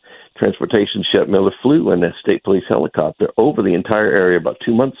Secretary of Transportation Shep Miller flew in a state police helicopter over the entire area about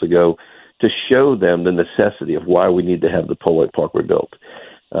 2 months ago to show them the necessity of why we need to have the Pollock Parkway built.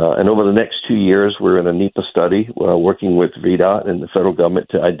 And over the next 2 years, we're in a NEPA study working with VDOT and the federal government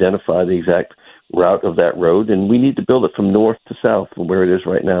to identify the exact route of that road. And we need to build it from north to south from where it is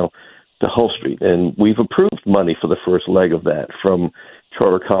right now to Hull Street. And we've approved money for the first leg of that from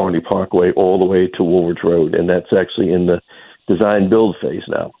Charter Colony Parkway all the way to Woolworth Road. And that's actually in the design build phase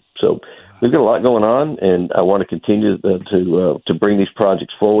now. So we've got a lot going on, and I want to continue to bring these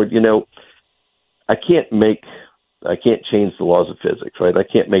projects forward. I can't change the laws of physics, right? I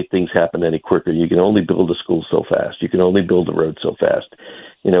can't make things happen any quicker. You can only build a school so fast. You can only build a road so fast.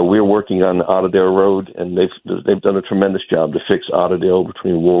 We're working on Otterdale Road, and they've done a tremendous job to fix Otterdale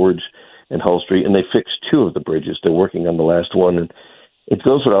between Woolridge and Hull Street, and they fixed two of the bridges. They're working on the last one, and it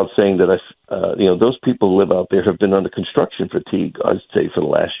goes without saying that those people who live out there have been under construction fatigue, I'd say, for the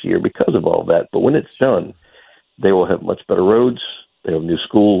last year because of all that. But when it's done, they will have much better roads. They have new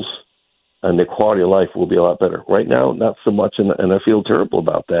schools, and their quality of life will be a lot better. Right now, not so much, and I feel terrible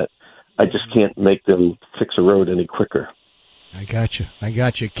about that. I just can't make them fix a road any quicker. I got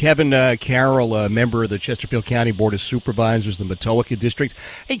you. Kevin Carroll, a member of the Chesterfield County Board of Supervisors, the Matoaka District.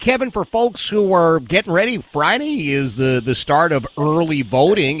 Hey, Kevin, for folks who are getting ready, Friday is the start of early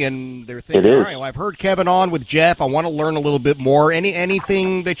voting, and they're thinking, all right, well, I've heard Kevin on with Jeff. I want to learn a little bit more.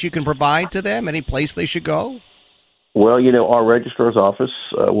 Anything that you can provide to them? Any place they should go? Well, our registrar's office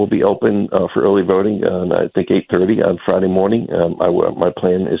will be open for early voting on, I think, 8:30 on Friday morning. My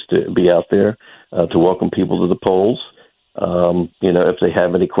plan is to be out there to welcome people to the polls. If they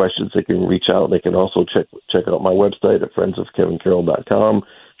have any questions, they can reach out. They can also check out my website at friendsofkevincarroll.com,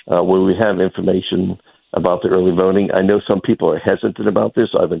 where we have information about the early voting. I know some people are hesitant about this.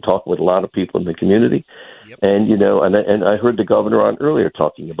 I've been talking with a lot of people in the community. Yep. And I heard the governor on earlier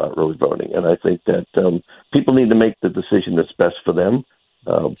talking about early voting, and I think that people need to make the decision that's best for them.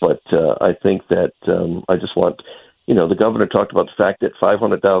 But I think that I just want, the governor talked about the fact that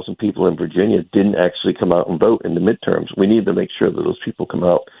 500,000 people in Virginia didn't actually come out and vote in the midterms. We need to make sure that those people come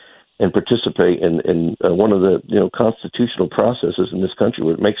out and participate in one of the constitutional processes in this country,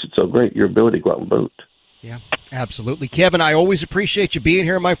 what makes it so great, your ability to go out and vote. Yeah, absolutely. Kevin, I always appreciate you being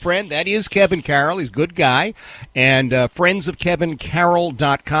here, my friend. That is Kevin Carroll. He's a good guy. And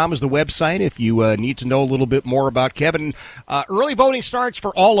friendsofkevincarroll.com is the website if you need to know a little bit more about Kevin. Early voting starts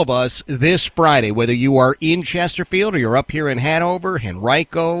for all of us this Friday, whether you are in Chesterfield or you're up here in Hanover,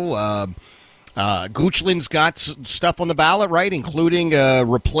 Henrico. Goochland's got stuff on the ballot, right, including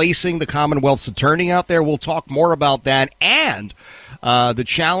replacing the Commonwealth's attorney out there. We'll talk more about that and the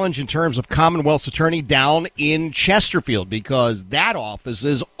challenge in terms of Commonwealth's attorney down in Chesterfield, because that office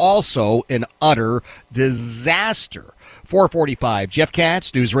is also an utter disaster. 445, Jeff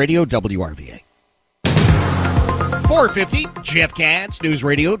Katz, News Radio, WRVA. 450, Jeff Katz, News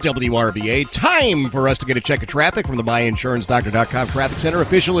Radio, WRVA. Time for us to get a check of traffic from the MyInsuranceDoctor.com Traffic Center,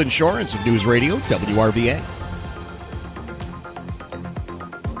 official insurance of News Radio, WRVA.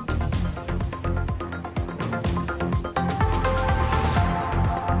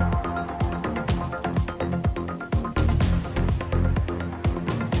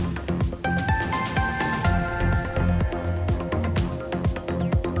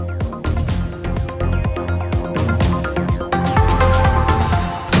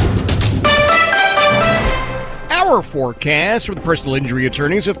 Forecast for the personal injury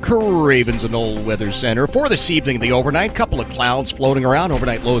attorneys of Cravens and Knoll Weather Center for this evening and the overnight. Couple of clouds floating around,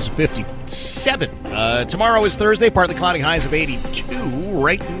 overnight lows of 57. Tomorrow is Thursday, partly cloudy, highs of 82.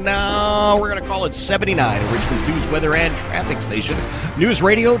 Right now, we're going to call it 79 at Richmond's news, weather, and traffic station, News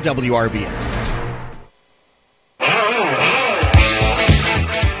Radio, WRVA.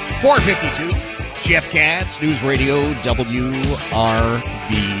 452, Jeff Katz, News Radio,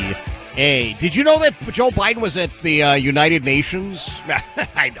 WRVA. Hey, did you know that Joe Biden was at the United Nations?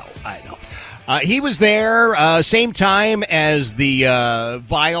 I know. He was there same time as the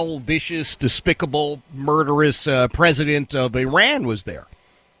vile, vicious, despicable, murderous president of Iran was there.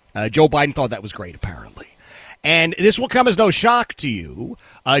 Joe Biden thought that was great, apparently. And this will come as no shock to you.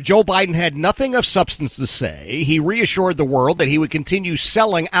 Joe Biden had nothing of substance to say. He reassured the world that he would continue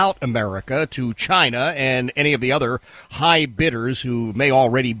selling out America to China and any of the other high bidders who may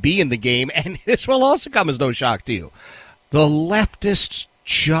already be in the game. And this will also come as no shock to you. The leftists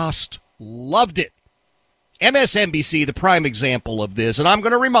just loved it. MSNBC, the prime example of this. And I'm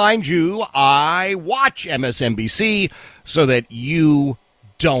going to remind you, I watch MSNBC so that you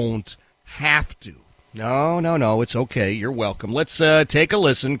don't have to. No, it's okay. You're welcome. Let's take a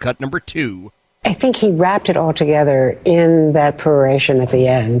listen. Cut number 2. I think he wrapped it all together in that peroration at the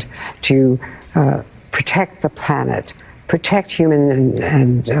end to protect the planet, protect human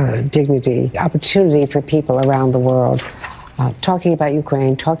and dignity, opportunity for people around the world, talking about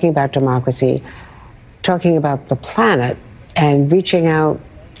Ukraine, talking about democracy, talking about the planet, and reaching out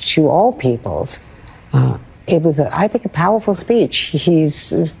to all peoples. It was, I think, a powerful speech.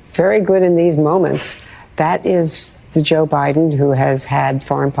 He's very good in these moments. That is the Joe Biden who has had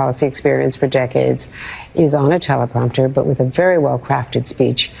foreign policy experience for decades, is on a teleprompter, but with a very well-crafted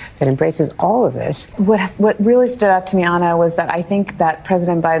speech that embraces all of this. What really stood out to me, Anna, was that I think that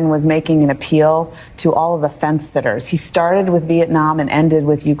President Biden was making an appeal to all of the fence sitters. He started with Vietnam and ended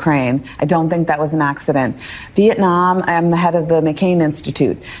with Ukraine. I don't think that was an accident. Vietnam, I'm the head of the McCain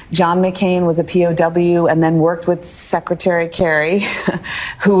Institute. John McCain was a POW and then worked with Secretary Kerry,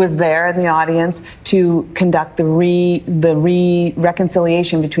 who was there in the audience, to conduct the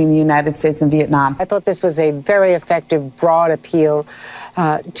reconciliation between the United States and Vietnam. I thought this was a very effective, broad appeal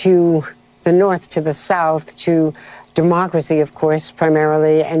to the North, to the South, to democracy, of course,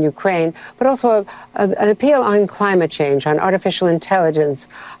 primarily, and Ukraine, but also an appeal on climate change, on artificial intelligence,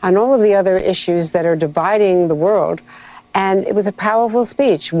 on all of the other issues that are dividing the world. And it was a powerful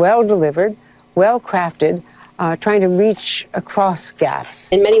speech, well delivered, well crafted, trying to reach across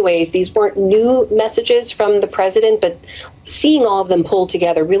gaps. In many ways, these weren't new messages from the president, but seeing all of them pulled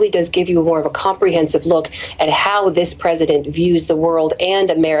together really does give you more of a comprehensive look at how this president views the world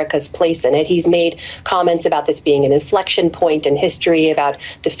and America's place in it. He's made comments about this being an inflection point in history, about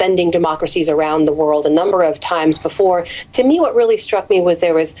defending democracies around the world a number of times before. To me, what really struck me was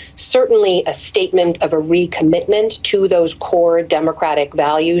there was certainly a statement of a recommitment to those core democratic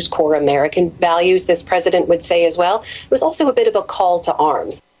values, core American values, this president would say as well. It was also a bit of a call to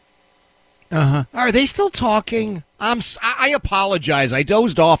arms. Are they still talking? I apologize. I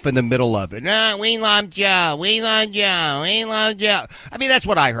dozed off in the middle of it. We love Joe. We love Joe. We love Joe. I mean, that's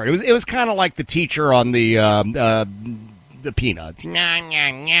what I heard. It was kind of like the teacher on the Peanuts. We love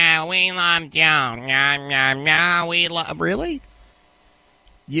Joe. We love. Really?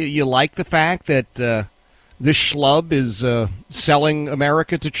 You like the fact that this schlub is selling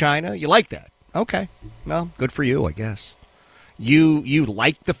America to China? You like that? Okay. Well, good for you, I guess. You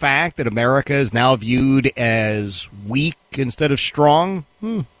like the fact that America is now viewed as weak instead of strong?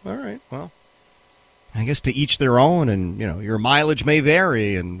 All right, well, I guess to each their own, and, your mileage may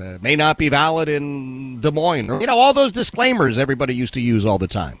vary and may not be valid in Des Moines. Or, all those disclaimers everybody used to use all the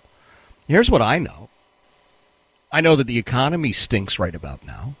time. Here's what I know. I know that the economy stinks right about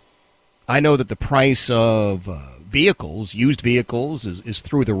now. I know that the price of vehicles, used vehicles, is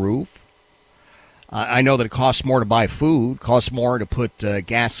through the roof. I know that it costs more to buy food, costs more to put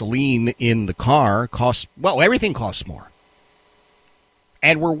gasoline in the car, everything costs more.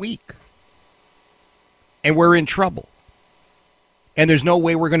 And we're weak. And we're in trouble. And there's no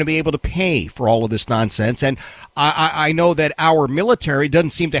way we're going to be able to pay for all of this nonsense. And I know that our military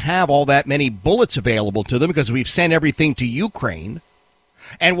doesn't seem to have all that many bullets available to them because we've sent everything to Ukraine.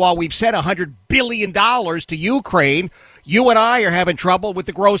 And while we've sent $100 billion to Ukraine, you and I are having trouble with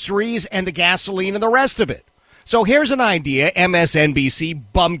the groceries and the gasoline and the rest of it. So here's an idea, MSNBC,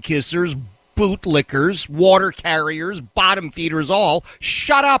 bum kissers, bootlickers, water carriers, bottom feeders all,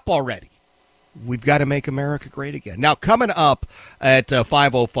 shut up already. We've got to make America great again. Now, coming up at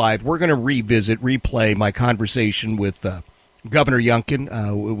 5:05, we're going to replay my conversation with Governor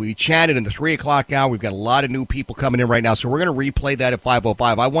Youngkin. We chatted in the 3 o'clock hour. We've got a lot of new people coming in right now, so we're going to replay that at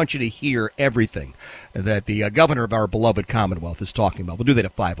 5:05. I want you to hear everything that the governor of our beloved Commonwealth is talking about. We'll do that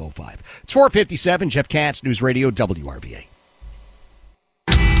at 5:05. It's 4:57. Jeff Katz, News Radio, WRVA.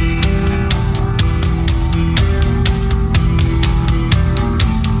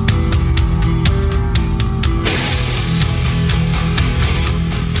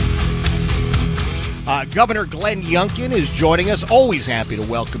 Governor Glenn Youngkin is joining us. Always happy to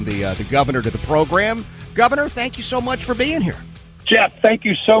welcome the governor to the program. Governor, thank you so much for being here. Jeff, thank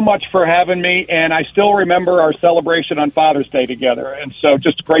you so much for having me, and I still remember our celebration on Father's Day together, and so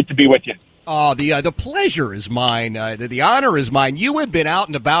just great to be with you. Oh, the pleasure is mine. The honor is mine. You have been out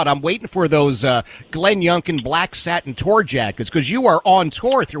and about. I'm waiting for those Glenn Youngkin black satin tour jackets because you are on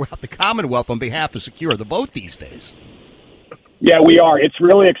tour throughout the Commonwealth on behalf of Secure the Vote these days. Yeah, we are. It's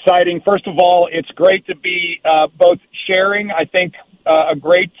really exciting. First of all, it's great to be both sharing, I think, a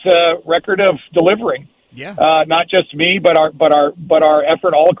great record of delivering. Yeah. Not just me, but our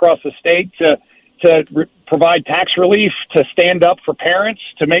effort all across the state to provide tax relief, to stand up for parents,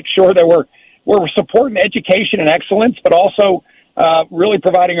 to make sure that we're supporting education and excellence, but also really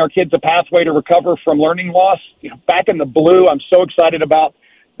providing our kids a pathway to recover from learning loss. Back in the blue, I'm so excited about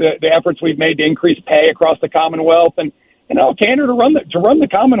the efforts we've made to increase pay across the Commonwealth and candor to run the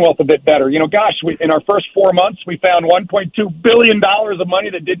Commonwealth a bit better. In our first 4 months, we found $1.2 billion of money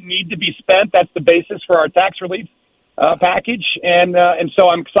that didn't need to be spent. That's the basis for our tax relief package. And so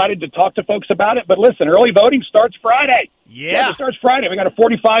I'm excited to talk to folks about it. But listen, early voting starts Friday. Yeah, it starts Friday. We got a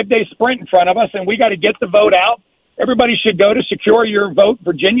 45-day sprint in front of us, and we got to get the vote out. Everybody should go to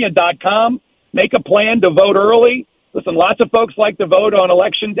secureyourvotevirginia.com, make a plan to vote early. Listen, lots of folks like to vote on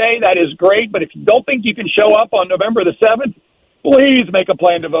Election Day. That is great. But if you don't think you can show up on November the 7th, please make a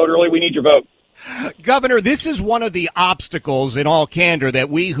plan to vote early. We need your vote. Governor, this is one of the obstacles in all candor that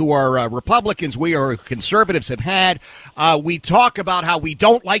we who are Republicans, we are conservatives have had. We talk about how we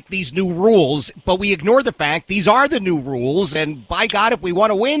don't like these new rules, but we ignore the fact these are the new rules. And by God, if we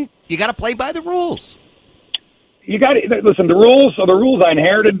want to win, you got to play by the rules. You got to listen. The rules are the rules. I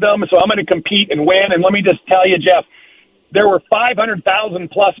inherited them, so I'm going to compete and win. And let me just tell you, Jeff, there were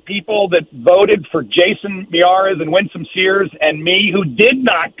 500,000 plus people that voted for Jason Miyares and Winsome Sears and me who did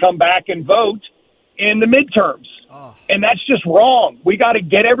not come back and vote in the midterms. Oh. And that's just wrong. We got to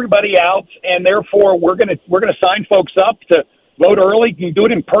get everybody out, and therefore we're going to sign folks up to vote early. You can do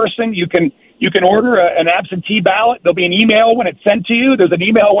it in person. You can order an absentee ballot. There'll be an email when it's sent to you. There's an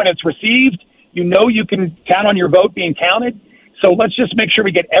email when it's received. You can count on your vote being counted. So let's just make sure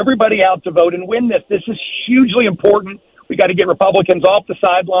we get everybody out to vote and win this. This is hugely important. We got to get Republicans off the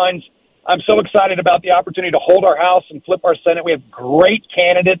sidelines. I'm so excited about the opportunity to hold our House and flip our Senate. We have great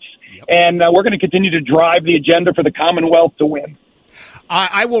candidates, and we're going to continue to drive the agenda for the Commonwealth to win.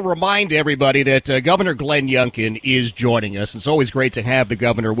 I will remind everybody that Governor Glenn Youngkin is joining us. It's always great to have the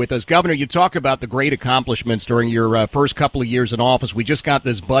governor with us. Governor, you talk about the great accomplishments during your first couple of years in office. We just got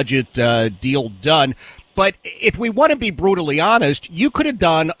this budget deal done. But if we want to be brutally honest, you could have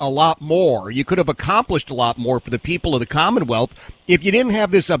done a lot more. You could have accomplished a lot more for the people of the Commonwealth if you didn't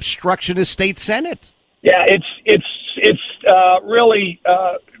have this obstructionist state Senate. Yeah, it's really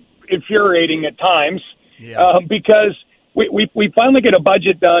infuriating at times because we finally get a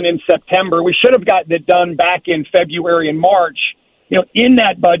budget done in September. We should have gotten it done back in February and March. In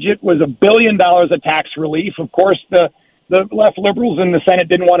that budget was $1 billion of tax relief. Of course, the left liberals in the Senate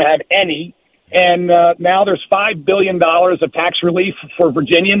didn't want to have any. And now there's $5 billion of tax relief for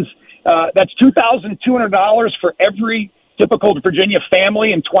Virginians. That's $2,200 for every typical Virginia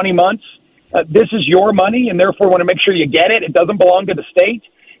family in 20 months. This is your money, and therefore want to make sure you get it. It doesn't belong to the state.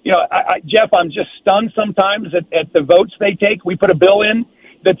 You know, Jeff, I'm just stunned sometimes at the votes they take. We put a bill in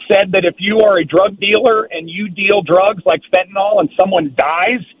that said that if you are a drug dealer and you deal drugs like fentanyl and someone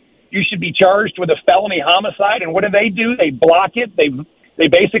dies, you should be charged with a felony homicide. And what do? They block it. They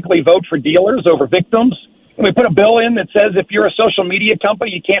basically vote for dealers over victims. And we put a bill in that says if you're a social media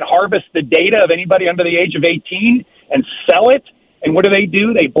company, you can't harvest the data of anybody under the age of 18 and sell it. And what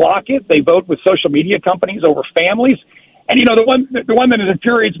do? They block it. They vote with social media companies over families. And, you know, the one that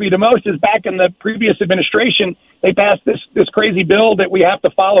infuriates me the most is back in the previous administration, they passed this crazy bill that we have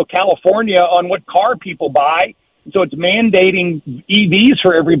to follow California on what car people buy. So it's mandating EVs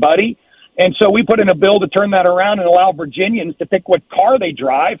for everybody. And so we put in a bill to turn that around and allow Virginians to pick what car they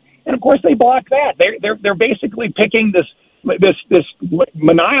drive. And, of course, they block that. They're basically picking this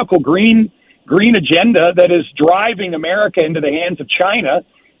maniacal green agenda that is driving America into the hands of China,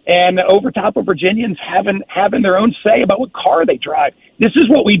 and over top of Virginians having their own say about what car they drive. This is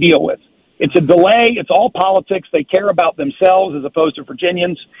what we deal with. It's a delay. It's all politics. They care about themselves as opposed to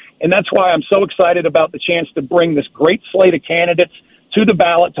Virginians, and that's why I'm so excited about the chance to bring this great slate of candidates to the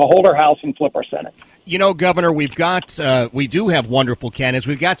ballot to hold our House and flip our Senate. You know, Governor, we do have wonderful candidates.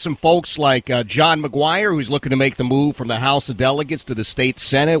 We've got some folks like John McGuire, who's looking to make the move from the House of Delegates to the state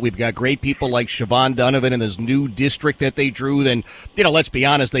Senate. We've got great people like Siobhan Dunnavant in this new district that they drew. Then, you know, let's be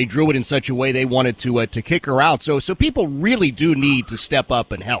honest, they drew it in such a way they wanted to kick her out. So people really do need to step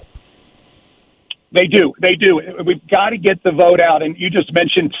up and help. They do. We've got to get the vote out. And you just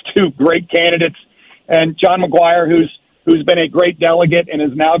mentioned two great candidates, and John McGuire, who's been a great delegate and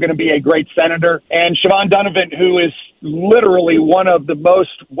is now going to be a great senator, and Siobhan Dunnavant, who is literally one of the most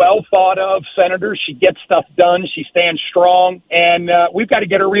well-thought-of senators. She gets stuff done. She stands strong, and we've got to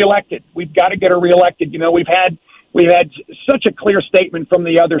get her reelected. You know, we've had such a clear statement from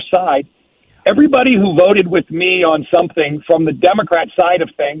the other side. Everybody who voted with me on something from the Democrat side of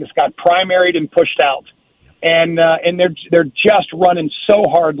things got primaried and pushed out. And they're just running so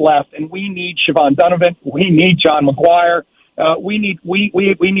hard left, and we need Siobhan Dunnavant. We need John McGuire. We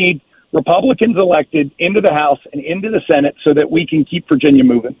need Republicans elected into the House and into the Senate so that we can keep Virginia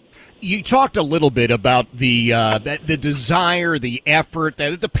moving. You talked a little bit about the desire, the effort,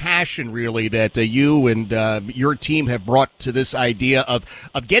 the passion, really, that you and your team have brought to this idea of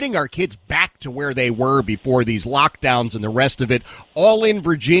getting our kids back to where they were before these lockdowns and the rest of it, all in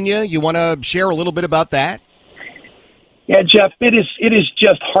Virginia. You want to share a little bit about that? Yeah, Jeff, it is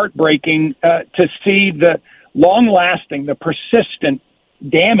just heartbreaking to see the long-lasting, the persistent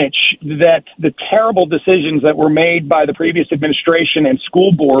damage that the terrible decisions that were made by the previous administration and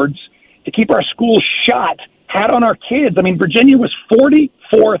school boards to keep our schools shut had on our kids. I mean, Virginia was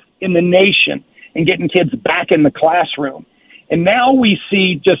 44th in the nation in getting kids back in the classroom. And now we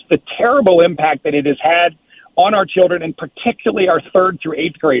see just the terrible impact that it has had on our children, and particularly our 3rd through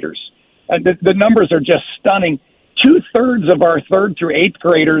 8th graders. The numbers are just stunning. 2/3 of our 3rd through 8th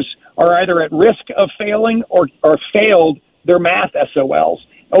graders are either at risk of failing or failed their math SOLs.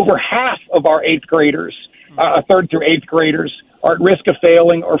 Over half of our 8th graders, 3rd through 8th graders, are at risk of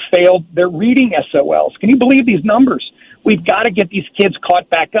failing or failed their reading SOLs. Can you believe these numbers? We've got to get these kids caught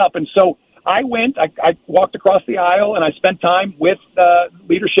back up. And so I walked across the aisle and I spent time with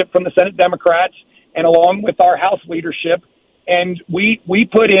leadership from the Senate Democrats and along with our House leadership. And we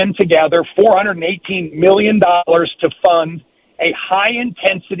put in together $418 million to fund a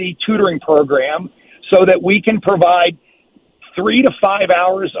high-intensity tutoring program so that we can provide 3 to 5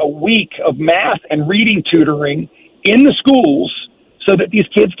 hours a week of math and reading tutoring in the schools so that these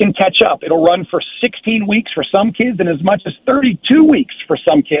kids can catch up. It'll run for 16 weeks for some kids and as much as 32 weeks for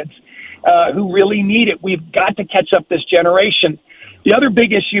some kids who really need it. We've got to catch up this generation. The other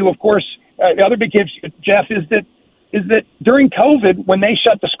big issue, of course, Jeff, is that during COVID, when they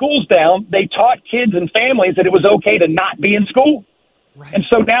shut the schools down, they taught kids and families that it was okay to not be in school. Right. And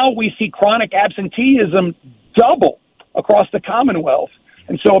so now we see chronic absenteeism double across the Commonwealth.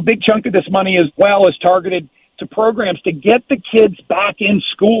 And so a big chunk of this money as well is targeted to programs to get the kids back in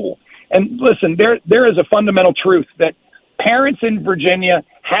school. And listen, there is a fundamental truth that parents in Virginia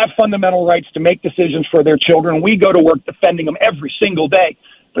have fundamental rights to make decisions for their children. We go to work defending them every single day.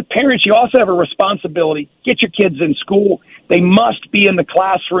 But parents, you also have a responsibility. Get your kids in school. They must be in the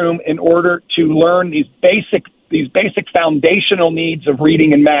classroom in order to learn these basic foundational needs of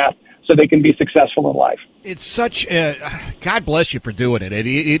reading and math so they can be successful in life. It's such God bless you for doing it.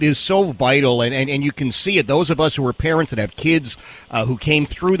 It is so vital, and you can see it. Those of us who are parents that have kids who came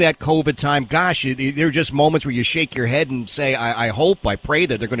through that COVID time, gosh, there are just moments where you shake your head and say, I pray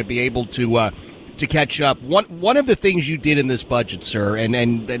that they're going to be able to catch up. One of the things you did in this budget, sir,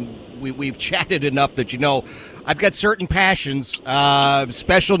 and we've chatted enough that I've got certain passions,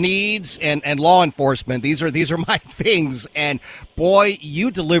 special needs and law enforcement. These are my things, and boy, you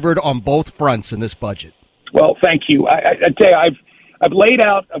delivered on both fronts in this budget. Well, thank you. I tell you, I've laid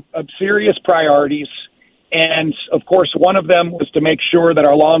out a serious priorities, and of course, one of them was to make sure that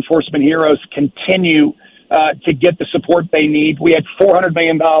our law enforcement heroes continue to get the support they need. We had $400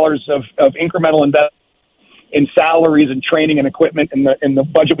 million of incremental investment in salaries and training and equipment in the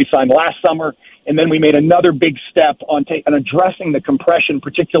budget we signed last summer, and then we made another big step on addressing the compression,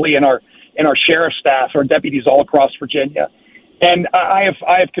 particularly in our sheriff staff, our deputies all across Virginia. And I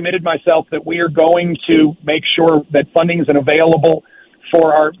have committed myself that we are going to make sure that funding is available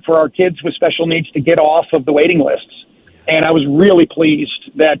for our kids with special needs to get off of the waiting lists. And I was really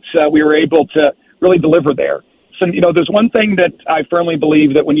pleased that we were able to really deliver there. So, there's one thing that I firmly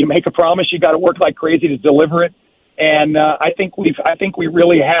believe, that when you make a promise, you got to work like crazy to deliver it. And I think we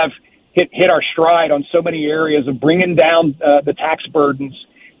really have hit our stride on so many areas of bringing down the tax burdens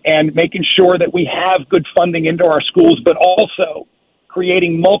and making sure that we have good funding into our schools, but also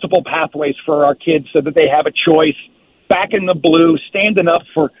creating multiple pathways for our kids so that they have a choice. Back in the blue, standing up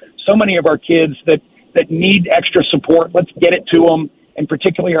for so many of our kids that need extra support. Let's get it to them. And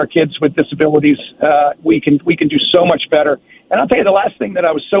particularly our kids with disabilities, we can do so much better. And I'll tell you, the last thing that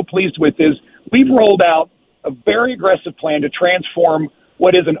I was so pleased with is we've rolled out a very aggressive plan to transform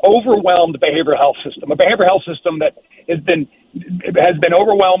what is an overwhelmed behavioral health system, a behavioral health system that has been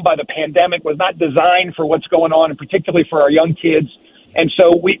overwhelmed by the pandemic, was not designed for what's going on, and particularly for our young kids. And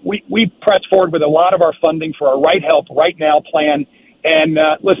so we pressed forward with a lot of our funding for our Right Help, Right Now plan. And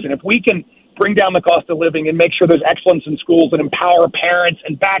listen, if we can bring down the cost of living and make sure there's excellence in schools and empower parents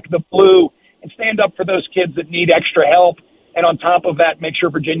and back the blue and stand up for those kids that need extra help, and on top of that, make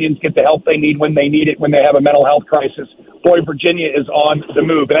sure Virginians get the help they need when they need it, when they have a mental health crisis. Boy, Virginia is on the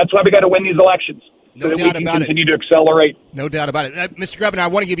move. And that's why we got to win these elections. No so that doubt we can about continue to accelerate. No doubt about it. Mr. Governor, I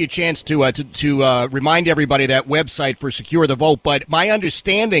want to give you a chance to remind everybody that website for Secure the Vote. But my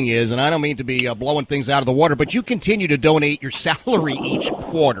understanding is, and I don't mean to be blowing things out of the water, but you continue to donate your salary each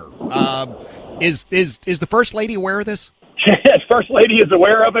quarter. Is the First Lady aware of this? Yes, First Lady is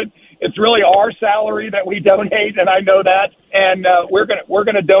aware of it. It's really our salary that we donate, and I know that. And we're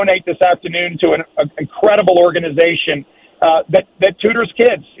gonna donate this afternoon to an incredible organization that tutors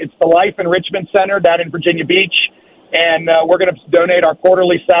kids. It's the Life Enrichment Center down in Virginia Beach, and we're going to donate our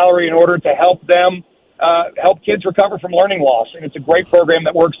quarterly salary in order to help them help kids recover from learning loss. And it's a great program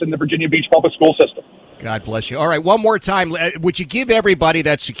that works in the Virginia Beach public school system. God bless you. All right, one more time. Would you give everybody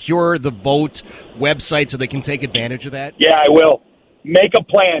that Secure the Vote website so they can take advantage of that? Yeah, I will. Make a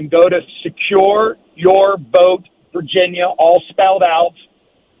plan. Go to Secure Your Vote Virginia, all spelled out,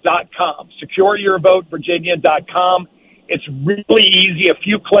 .com. SecureYourVoteVirginia.com. It's really easy, a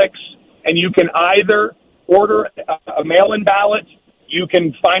few clicks, and you can either order a mail-in ballot, you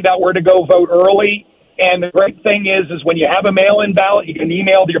can find out where to go vote early, and the great thing is when you have a mail-in ballot, you can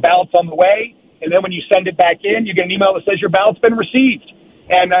email your ballots on the way, and then when you send it back in, you get an email that says your ballot's been received.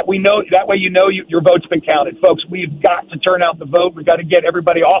 And we know that way your vote's been counted. Folks, we've got to turn out the vote. We've got to get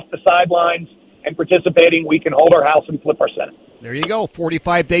everybody off the sidelines and participating. We can hold our House and flip our Senate. There you go.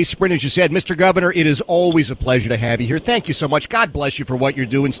 45-day sprint, as you said. Mr. Governor, it is always a pleasure to have you here. Thank you so much. God bless you for what you're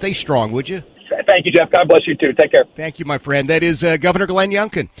doing. Stay strong, would you? Thank you, Jeff. God bless you, too. Take care. Thank you, my friend. That is Governor Glenn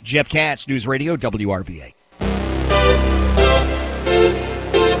Youngkin. Jeff Katz, News Radio, WRVA.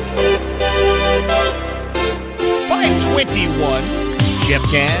 521. Jeff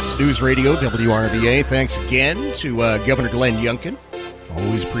Katz, News Radio, WRVA. Thanks again to Governor Glenn Youngkin.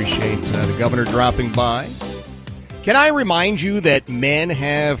 Always appreciate the governor dropping by. Can I remind you that men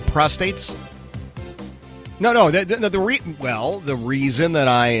have prostates? No. The reason that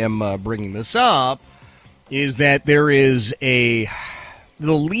I am bringing this up is that there is the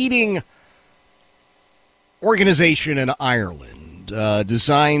leading organization in Ireland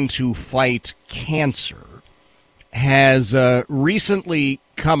designed to fight cancer has recently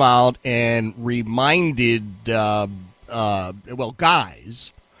come out and reminded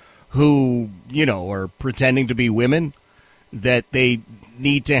guys who, are pretending to be women that they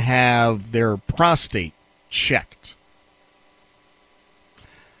need to have their prostate checked.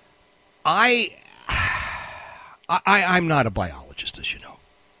 I'm not a biologist, as you know,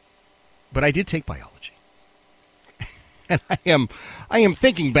 but I did take biology. And I am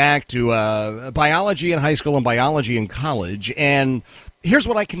thinking back to biology in high school and biology in college, and here's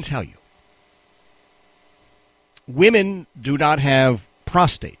what I can tell you. Women do not have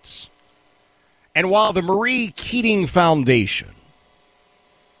prostates. And while the Marie Keating Foundation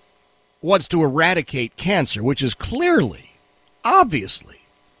wants to eradicate cancer, which is clearly, obviously,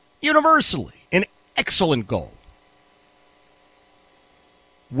 universally an excellent goal,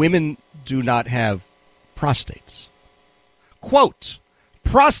 women do not have prostates. Quote,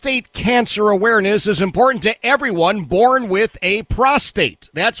 prostate cancer awareness is important to everyone born with a prostate.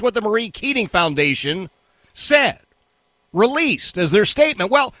 That's what the Marie Keating Foundation said, released as their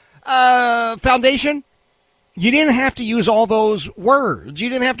statement. Well, Foundation, you didn't have to use all those words. You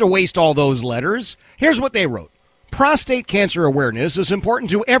didn't have to waste all those letters. Here's what they wrote. Prostate cancer awareness is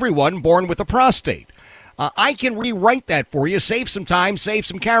important to everyone born with a prostate. I can rewrite that for you. Save some time, save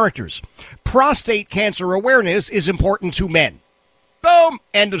some characters. Prostate cancer awareness is important to men. Boom.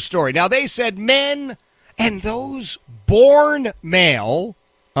 End of story. Now, they said men and those born male,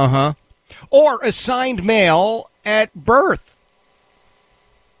 or assigned male at birth.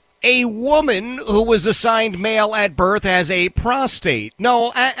 A woman who was assigned male at birth has a prostate.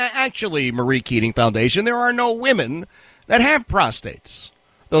 No, actually, Marie Keating Foundation, there are no women that have prostates.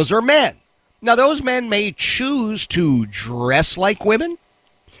 Those are men. Now, those men may choose to dress like women.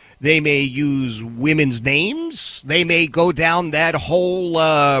 They may use women's names. They may go down that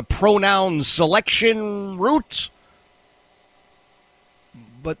whole pronoun selection route.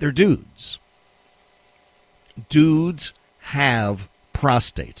 But they're dudes. Dudes have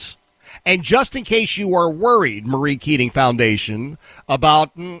prostates. And just in case you are worried, Marie Keating Foundation, about,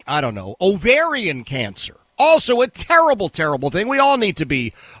 ovarian cancer, also a terrible, terrible thing we all need to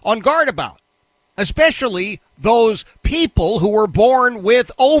be on guard about, especially those people who were born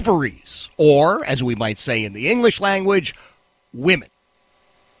with ovaries, or, as we might say in the English language, women.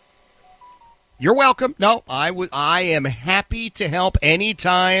 You're welcome. No, I am happy to help any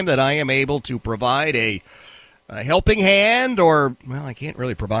time that I am able to provide a helping hand, or, well, I can't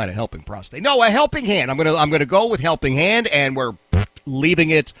really provide a helping prostate. No, a helping hand. I'm gonna go with helping hand, and we're leaving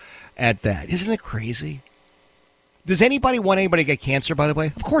it at that. Isn't it crazy? Does anybody want anybody to get cancer, by the way?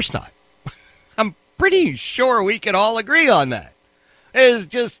 Of course not. I'm pretty sure we can all agree on that. There's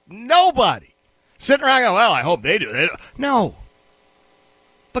just nobody sitting around going, well, I hope they do. No.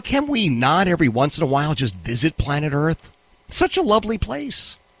 But can we not every once in a while just visit planet Earth? It's such a lovely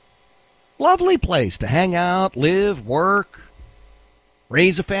place. Lovely place to hang out, live, work,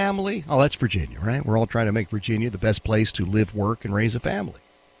 raise a family. Oh, that's Virginia, right? We're all trying to make Virginia the best place to live, work, and raise a family.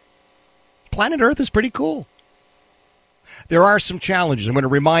 Planet Earth is pretty cool. There are some challenges. I'm going to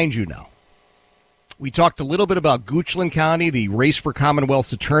remind you now. We talked a little bit about Goochland County, the race for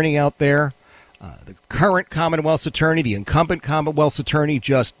Commonwealth's attorney out there. The current Commonwealth's attorney, the incumbent Commonwealth's attorney,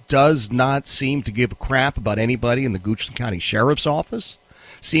 just does not seem to give a crap about anybody in the Goochland County Sheriff's Office.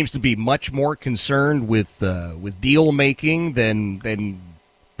 Seems to be much more concerned with deal making than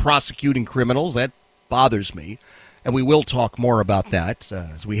prosecuting criminals. That bothers me, and we will talk more about that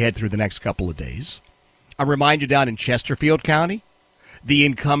as we head through the next couple of days. I remind you, down in Chesterfield County, the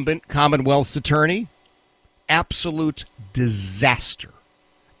incumbent Commonwealth's attorney, absolute disaster,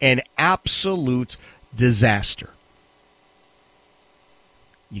 an absolute disaster.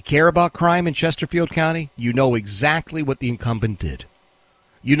 You care about crime in Chesterfield County? You know exactly what the incumbent did.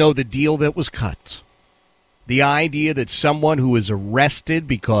 You know the deal that was cut. The idea that someone who is arrested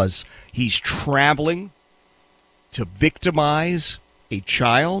because he's traveling to victimize a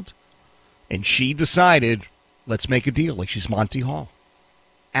child, and she decided, let's make a deal like she's Monty Hall.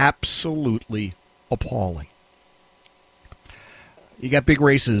 Absolutely appalling. You got big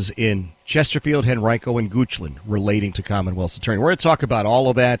races in Chesterfield, Henrico, and Goochland relating to Commonwealth's attorney. We're going to talk about all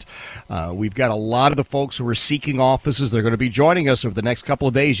of that. We've got a lot of the folks who are seeking offices. They're going to be joining us over the next couple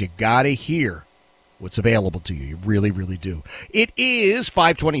of days. You got to hear what's available to you. You really, really do. It is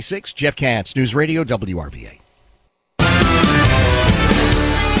 526, Jeff Katz, News Radio, WRVA.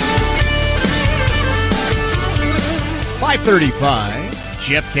 535.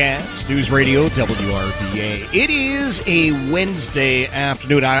 Jeff Katz, News Radio, WRVA. It is a Wednesday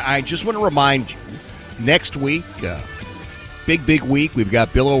afternoon. I just want to remind you, next week, big week. We've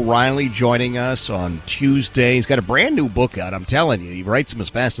got Bill O'Reilly joining us on Tuesday. He's got a brand new book out, I'm telling you. He writes them as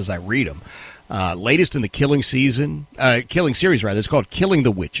fast as I read them. Latest in the killing series, It's called Killing the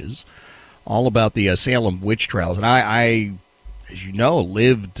Witches, all about the Salem witch trials. And I as you know,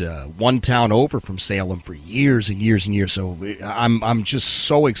 lived one town over from Salem for years and years and years. So I'm just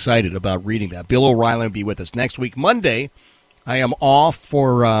so excited about reading that. Bill O'Reilly will be with us next week. Monday, I am off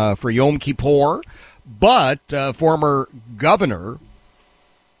for Yom Kippur, But former Governor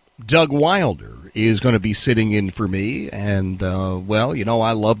Doug Wilder is going to be sitting in for me, and, well, you know,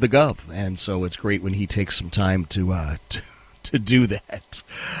 I love the Gov, and so it's great when he takes some time to do that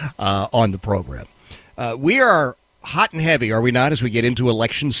on the program. We are hot and heavy, are we not, as we get into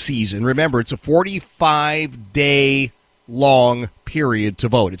election season? Remember, it's a 45-day long period to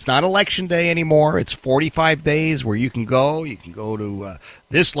vote. It's not election day anymore. It's 45 days where you can go. You can go to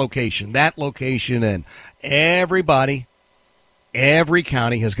this location, that location, and everybody, every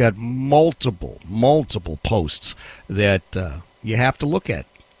county has got multiple posts that you have to look at.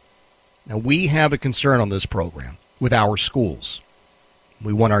 Now, we have a concern on this program with our schools.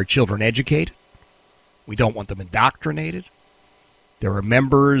 We want our children educated. We don't want them indoctrinated. There are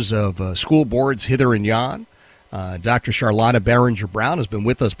members of school boards hither and yon. Dr. Charletta Berringer-Brown has been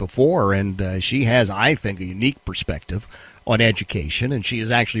with us before, and she has, I think, a unique perspective on education, and she is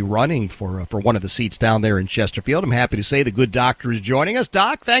actually running for one of the seats down there in Chesterfield. I'm happy to say the good doctor is joining us.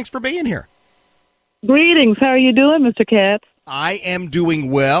 Doc, thanks for being here. Greetings. How are you doing, Mr. Katz? I am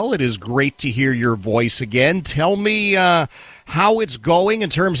doing well. It is great to hear your voice again. Tell me how it's going in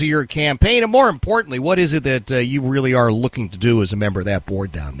terms of your campaign, and more importantly, what is it that you really are looking to do as a member of that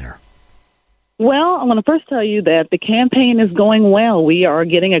board down there? Well, I want to first tell you that the campaign is going well. We are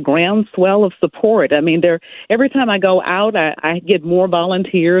getting a groundswell of support. I mean, every time I go out, I get more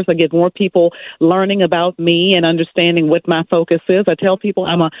volunteers. I get more people learning about me and understanding what my focus is. I tell people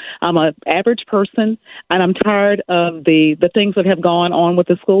I'm a average person, and I'm tired of the things that have gone on with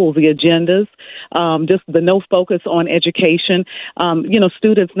the schools, the agendas, just the no focus on education.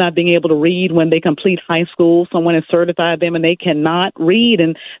 Students not being able to read when they complete high school. Someone has certified them and they cannot read,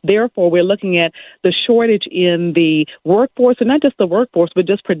 and therefore we're looking at the shortage in the workforce, and not just the workforce, but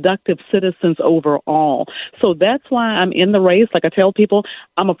just productive citizens overall. So that's why I'm in the race. Like I tell people,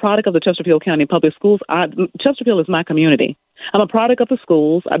 I'm a product of the Chesterfield County Public Schools. Chesterfield is my community. I'm a product of the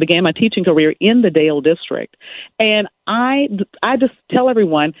schools. I began my teaching career in the Dale District. And I just tell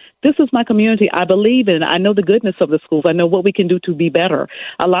everyone, this is my community. I believe in it. I know the goodness of the schools. I know what we can do to be better.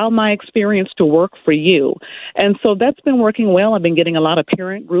 Allow my experience to work for you. And so that's been working well. I've been getting a lot of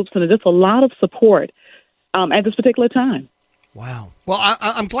parent groups and just a lot of support at this particular time. Wow. Well,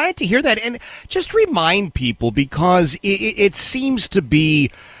 I'm glad to hear that. And just remind people, because it seems to be...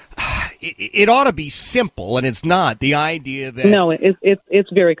 It ought to be simple, and it's not. The idea that... No, it's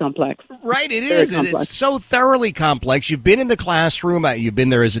very complex. Right, it is. It's so thoroughly complex. You've been in the classroom. You've been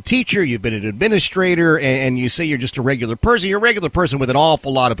there as a teacher. You've been an administrator, and you say you're just a regular person. You're a regular person with an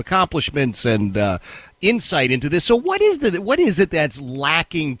awful lot of accomplishments and insight into this. So what is it that's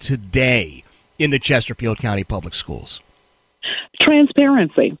lacking today in the Chesterfield County Public Schools?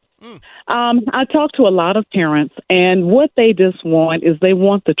 Transparency. I talk to a lot of parents, and what they just want is they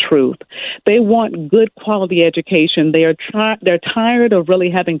want the truth. They want good quality education. They're tired of really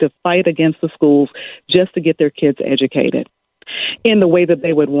having to fight against the schools just to get their kids educated in the way that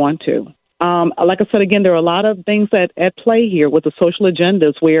they would want to. Like I said, again, there are a lot of things at play here with the social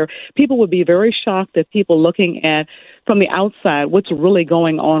agendas where people would be very shocked at people looking at from the outside what's really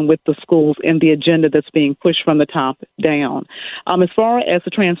going on with the schools and the agenda that's being pushed from the top down. As far as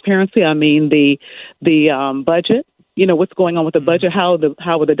the transparency, I mean the budget. You know, what's going on with the budget, how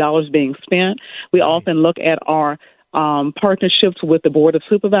are the dollars being spent. We often look at our partnerships with the Board of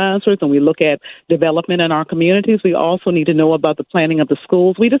Supervisors, and we look at development in our communities. We also need to know about the planning of the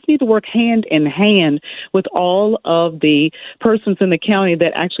schools. We just need to work hand in hand with all of the persons in the county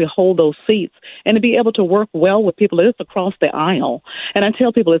that actually hold those seats, and to be able to work well with people just across the aisle. And I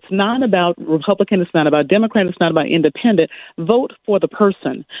tell people, it's not about Republican, it's not about Democrat, it's not about independent. Vote for the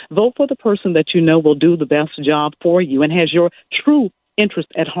person. Vote for the person that you know will do the best job for you and has your true interest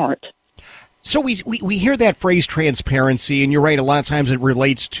at heart. So we hear that phrase transparency, and you're right, a lot of times it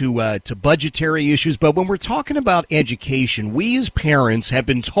relates to budgetary issues. But when we're talking about education, we as parents have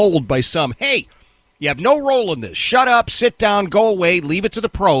been told by some, hey, you have no role in this. Shut up, sit down, go away, leave it to the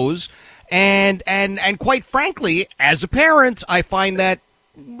pros. And quite frankly, as a parent, I find that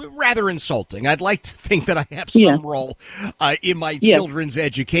rather insulting. I'd like to think that I have some role in my children's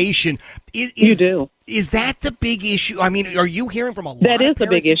education. You do. Is that the big issue? I mean, are you hearing from a lot That of is the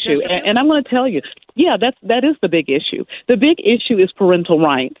big parents issue. And I'm going to tell you, that is the big issue. The big issue is parental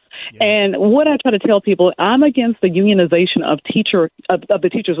rights. Yeah. And what I try to tell people, I'm against the unionization of the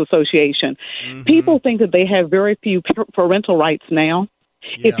Teachers Association. Mm-hmm. People think that they have very few parental rights now.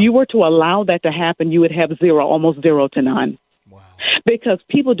 Yeah. If you were to allow that to happen, you would have almost zero to none. because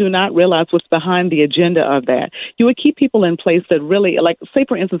people do not realize what's behind the agenda of that. You would keep people in place that really, like, say,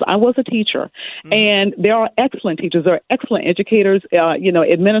 for instance, I was a teacher, and there are excellent teachers, there are excellent educators,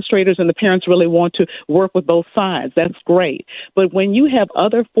 administrators, and the parents really want to work with both sides. That's great. But when you have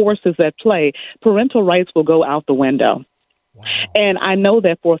other forces at play, parental rights will go out the window. Wow. And I know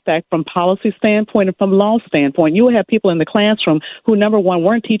that for a fact from policy standpoint and from law standpoint. You will have people in the classroom who, number one,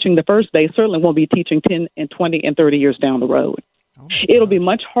 weren't teaching the first day, certainly won't be teaching 10 and 20 and 30 years down the road. It'll be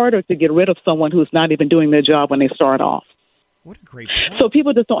much harder to get rid of someone who's not even doing their job when they start off. What a great point. So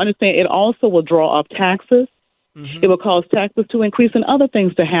people just don't understand. It also will draw up taxes. It will cause taxes to increase and other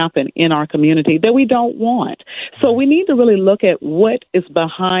things to happen in our community that we don't want. So we need to really look at what is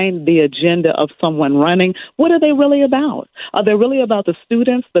behind the agenda of someone running. What are they really about? Are they really about the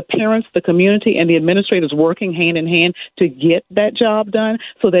students, the parents, the community, and the administrators working hand in hand to get that job done?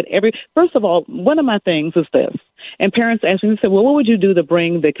 So that first of all, one of my things is this. And parents ask me, well, what would you do to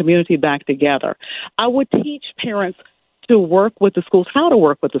bring the community back together? I would teach parents to work with the schools, how to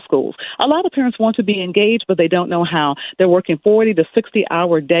work with the schools. A lot of parents want to be engaged, but they don't know how. They're working 40 to 60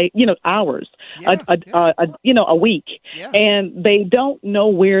 hours, a week, and they don't know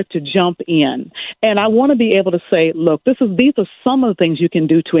where to jump in. And I want to be able to say, look, these are some of the things you can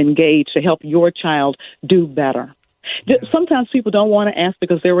do to engage to help your child do better. Sometimes people don't want to ask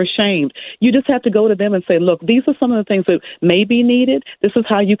because they're ashamed. You just have to go to them and say, look, these are some of the things that may be needed. This is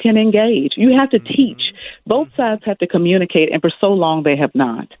how you can engage. You have to teach. Both sides have to communicate, and for so long they have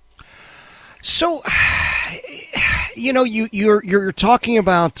not. So, you're talking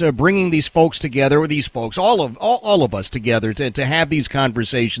about bringing these folks together, or these folks, all of us together to have these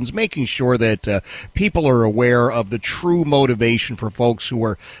conversations, making sure that people are aware of the true motivation for folks who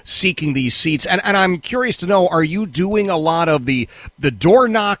are seeking these seats. And I'm curious to know, are you doing a lot of the door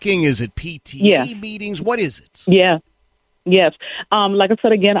knocking? Is it PTA meetings? What is it? Yeah. Yes. Like I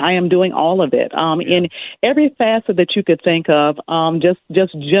said, again, I am doing all of it in every facet that you could think of, just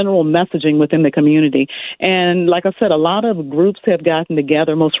general messaging within the community. And like I said, a lot of groups have gotten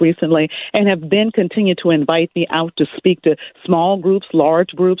together most recently and have then continued to invite me out to speak to small groups, large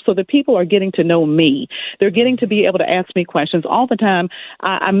groups, so that people are getting to know me. They're getting to be able to ask me questions. All the time,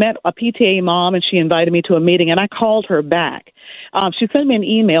 I met a PTA mom, and she invited me to a meeting, and I called her back. She sent me an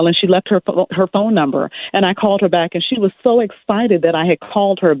email, and she left her phone number, and I called her back, and she was so excited that I had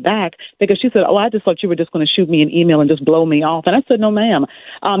called her back because she said, I just thought you were just going to shoot me an email and just blow me off. And I said, no, ma'am,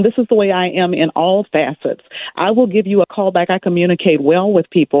 this is the way I am in all facets. I will give you a call back. I communicate well with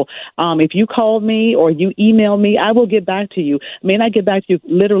people. If you call me or you email me, I will get back to you. I may not get back to you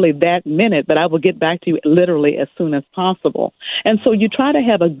literally that minute, but I will get back to you literally as soon as possible. And so you try to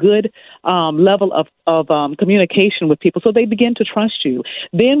have a good level of communication with people so they begin to trust you.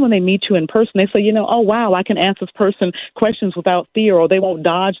 Then when they meet you in person, they say, oh, wow, I can ask this person questions without fear, or they won't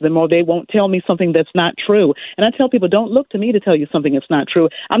dodge them, or they won't tell me something that's not true. And I tell people, don't look to me to tell you something that's not true.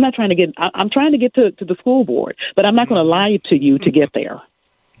 I'm trying to get to the school board, but I'm not going to lie to you to get there.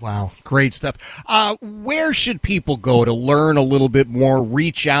 Wow, great stuff. Where should people go to learn a little bit more,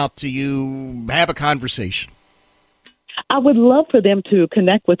 reach out to you, have a conversation? I would love for them to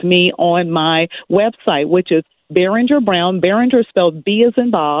connect with me on my website, which is Berringer-Brown. Berringer spelled B as in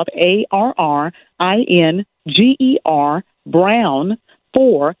Bob, ARRINGER, Brown,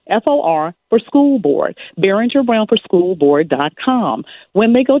 for FOR for school board, Berringer-Brown for schoolboard.com.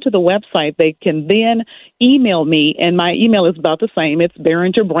 When they go to the website, they can then email me, and my email is about the same. It's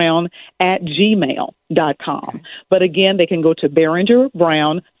berringerbrown@gmail.com. But again, they can go to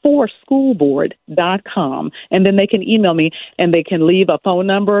Berringer-Brown for schoolboard.com, and then they can email me, and they can leave a phone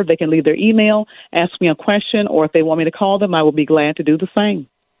number, they can leave their email, ask me a question, or if they want me to call them, I will be glad to do the same.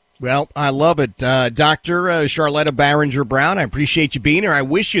 Well, I love it. Dr. Charletta Berringer-Brown, I appreciate you being here. I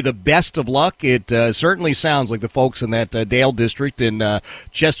wish you the best of luck. It certainly sounds like the folks in that Dale district in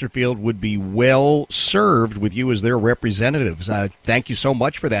Chesterfield would be well served with you as their representatives. Thank you so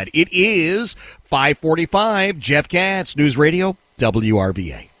much for that. It is 5:45. Jeff Katz, News Radio,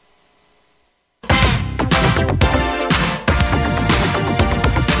 WRVA.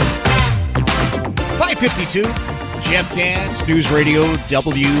 5:52. Jeff Katz, News Radio,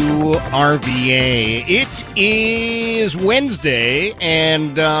 WRVA. It is Wednesday,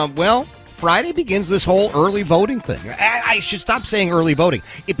 and, Friday begins this whole early voting thing. I should stop saying early voting.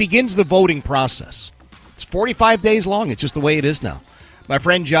 It begins the voting process. It's 45 days long. It's just the way it is now. My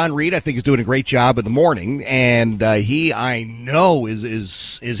friend John Reed, I think, is doing a great job in the morning, and he, I know,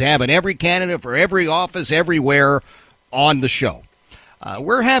 is having every candidate for every office everywhere on the show.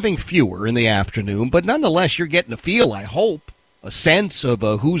 We're having fewer in the afternoon, but nonetheless, you're getting a feel, I hope, a sense of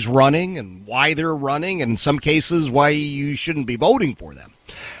who's running and why they're running, and in some cases why you shouldn't be voting for them.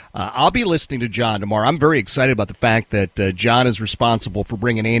 I'll be listening to John tomorrow. I'm very excited about the fact that John is responsible for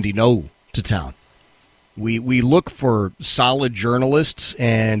bringing Andy Ngo to town. We look for solid journalists,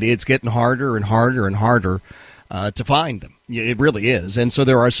 and it's getting harder and harder and harder to find them. It really is. And so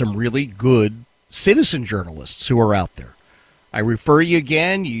there are some really good citizen journalists who are out there. I refer you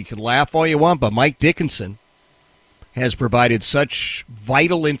again, you can laugh all you want, but Mike Dickinson has provided such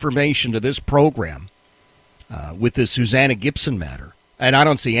vital information to this program with the Susanna Gibson matter. And I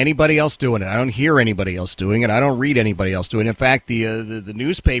don't see anybody else doing it. I don't hear anybody else doing it. I don't read anybody else doing it. In fact, the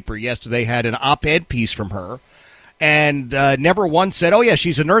newspaper yesterday had an op-ed piece from her, and never once said, oh, yeah,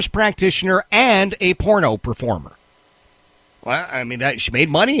 she's a nurse practitioner and a porno performer. Well, I mean, she made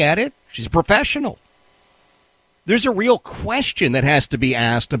money at it. She's a professional. There's a real question that has to be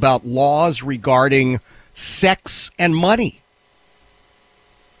asked about laws regarding sex and money.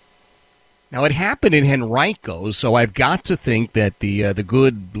 Now, it happened in Henrico, so I've got to think that the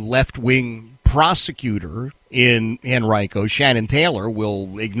good left-wing prosecutor in Henrico, Shannon Taylor,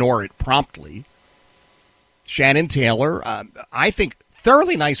 will ignore it promptly. Shannon Taylor, I think,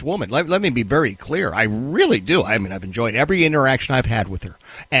 thoroughly nice woman. Let me be very clear. I really do. I mean, I've enjoyed every interaction I've had with her,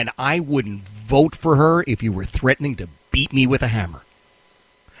 and I wouldn't vote for her if you were threatening to beat me with a hammer.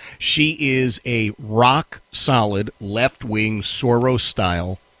 She is a rock-solid left-wing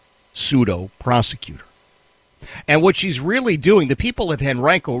Soros-style pseudo-prosecutor. And what she's really doing, the people of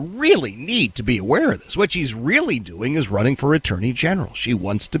Henrico really need to be aware of this. What she's really doing is running for Attorney General. She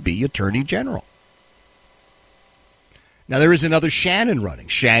wants to be Attorney General. Now, there is another Shannon running,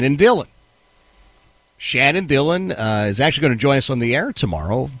 Shannon Dillon. Shannon Dillon is actually going to join us on the air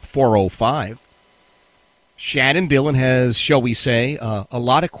tomorrow, 4:05. Shannon Dillon has, shall we say, a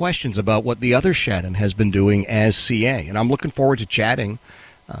lot of questions about what the other Shannon has been doing as CA. And I'm looking forward to chatting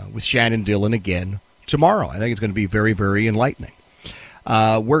with Shannon Dillon again tomorrow. I think it's going to be very, very enlightening.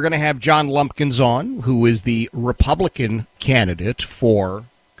 We're going to have John Lumpkins on, who is the Republican candidate for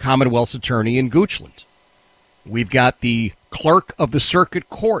Commonwealth's attorney in Goochland. We've got the clerk of the circuit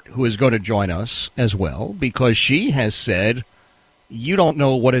court who is going to join us as well, because she has said, you don't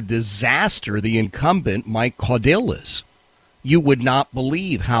know what a disaster the incumbent Mike Caudill is. You would not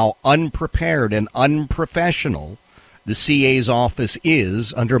believe how unprepared and unprofessional the CA's office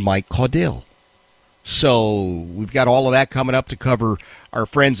is under Mike Caudill. So we've got all of that coming up to cover our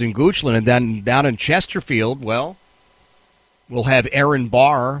friends in Goochland. And then down in Chesterfield, well, we'll have Aaron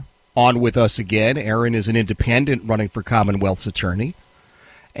Barr on with us again. Aaron is an independent running for Commonwealth's attorney.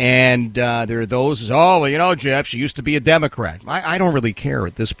 And there are those who say, oh, well, you know, Jeff, she used to be a Democrat. I don't really care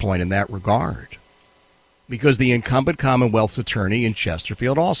at this point in that regard, because the incumbent Commonwealth's attorney in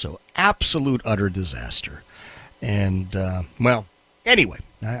Chesterfield also, absolute utter disaster. And, well, anyway,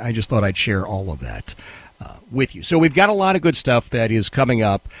 I just thought I'd share all of that with you. So we've got a lot of good stuff that is coming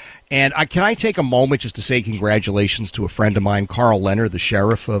up. And can I take a moment just to say congratulations to a friend of mine, Carl Leonard, the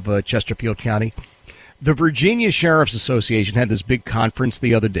sheriff of Chesterfield County. The Virginia Sheriff's Association had this big conference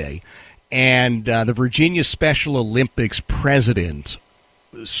the other day, and the Virginia Special Olympics president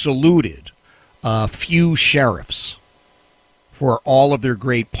saluted a few sheriffs for all of their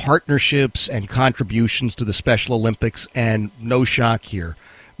great partnerships and contributions to the Special Olympics. And no shock here,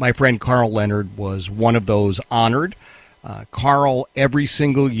 my friend Carl Leonard was one of those honored. Carl, every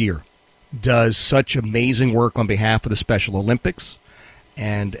single year, does such amazing work on behalf of the Special Olympics.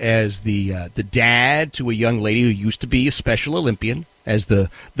 And as the dad to a young lady who used to be a Special Olympian, as the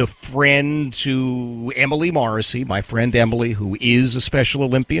friend to Emily Morrissey, my friend Emily, who is a Special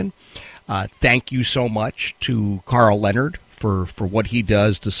Olympian, thank you so much to Carl Leonard for what he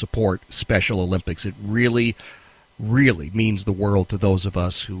does to support Special Olympics. It really, really means the world to those of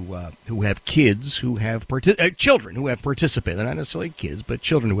us who have kids who have children who have participated. They're not necessarily kids, but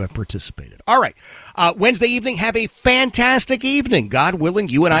children who have participated. All right. Wednesday evening, have a fantastic evening. God willing,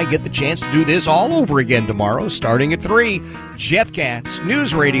 you and I get the chance to do this all over again tomorrow, starting at 3. Jeff Katz,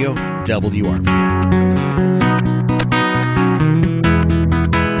 News Radio, WRVA.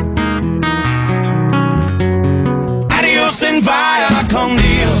 And via con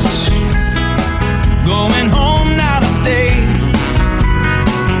Dios, going home now to stay.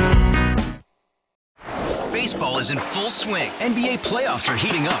 Baseball is in full swing. NBA playoffs are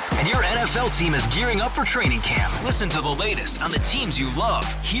heating up, and your NFL team is gearing up for training camp. Listen to the latest on the teams you love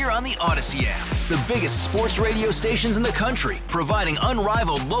here on the Odyssey app. The biggest sports radio stations in the country, providing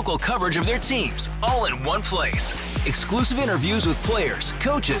unrivaled local coverage of their teams, all in one place. Exclusive interviews with players,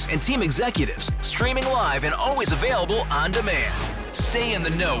 coaches, and team executives, streaming live and always available on demand. Stay in the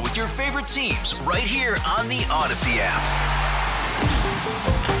know with your favorite teams right here on the Odyssey app.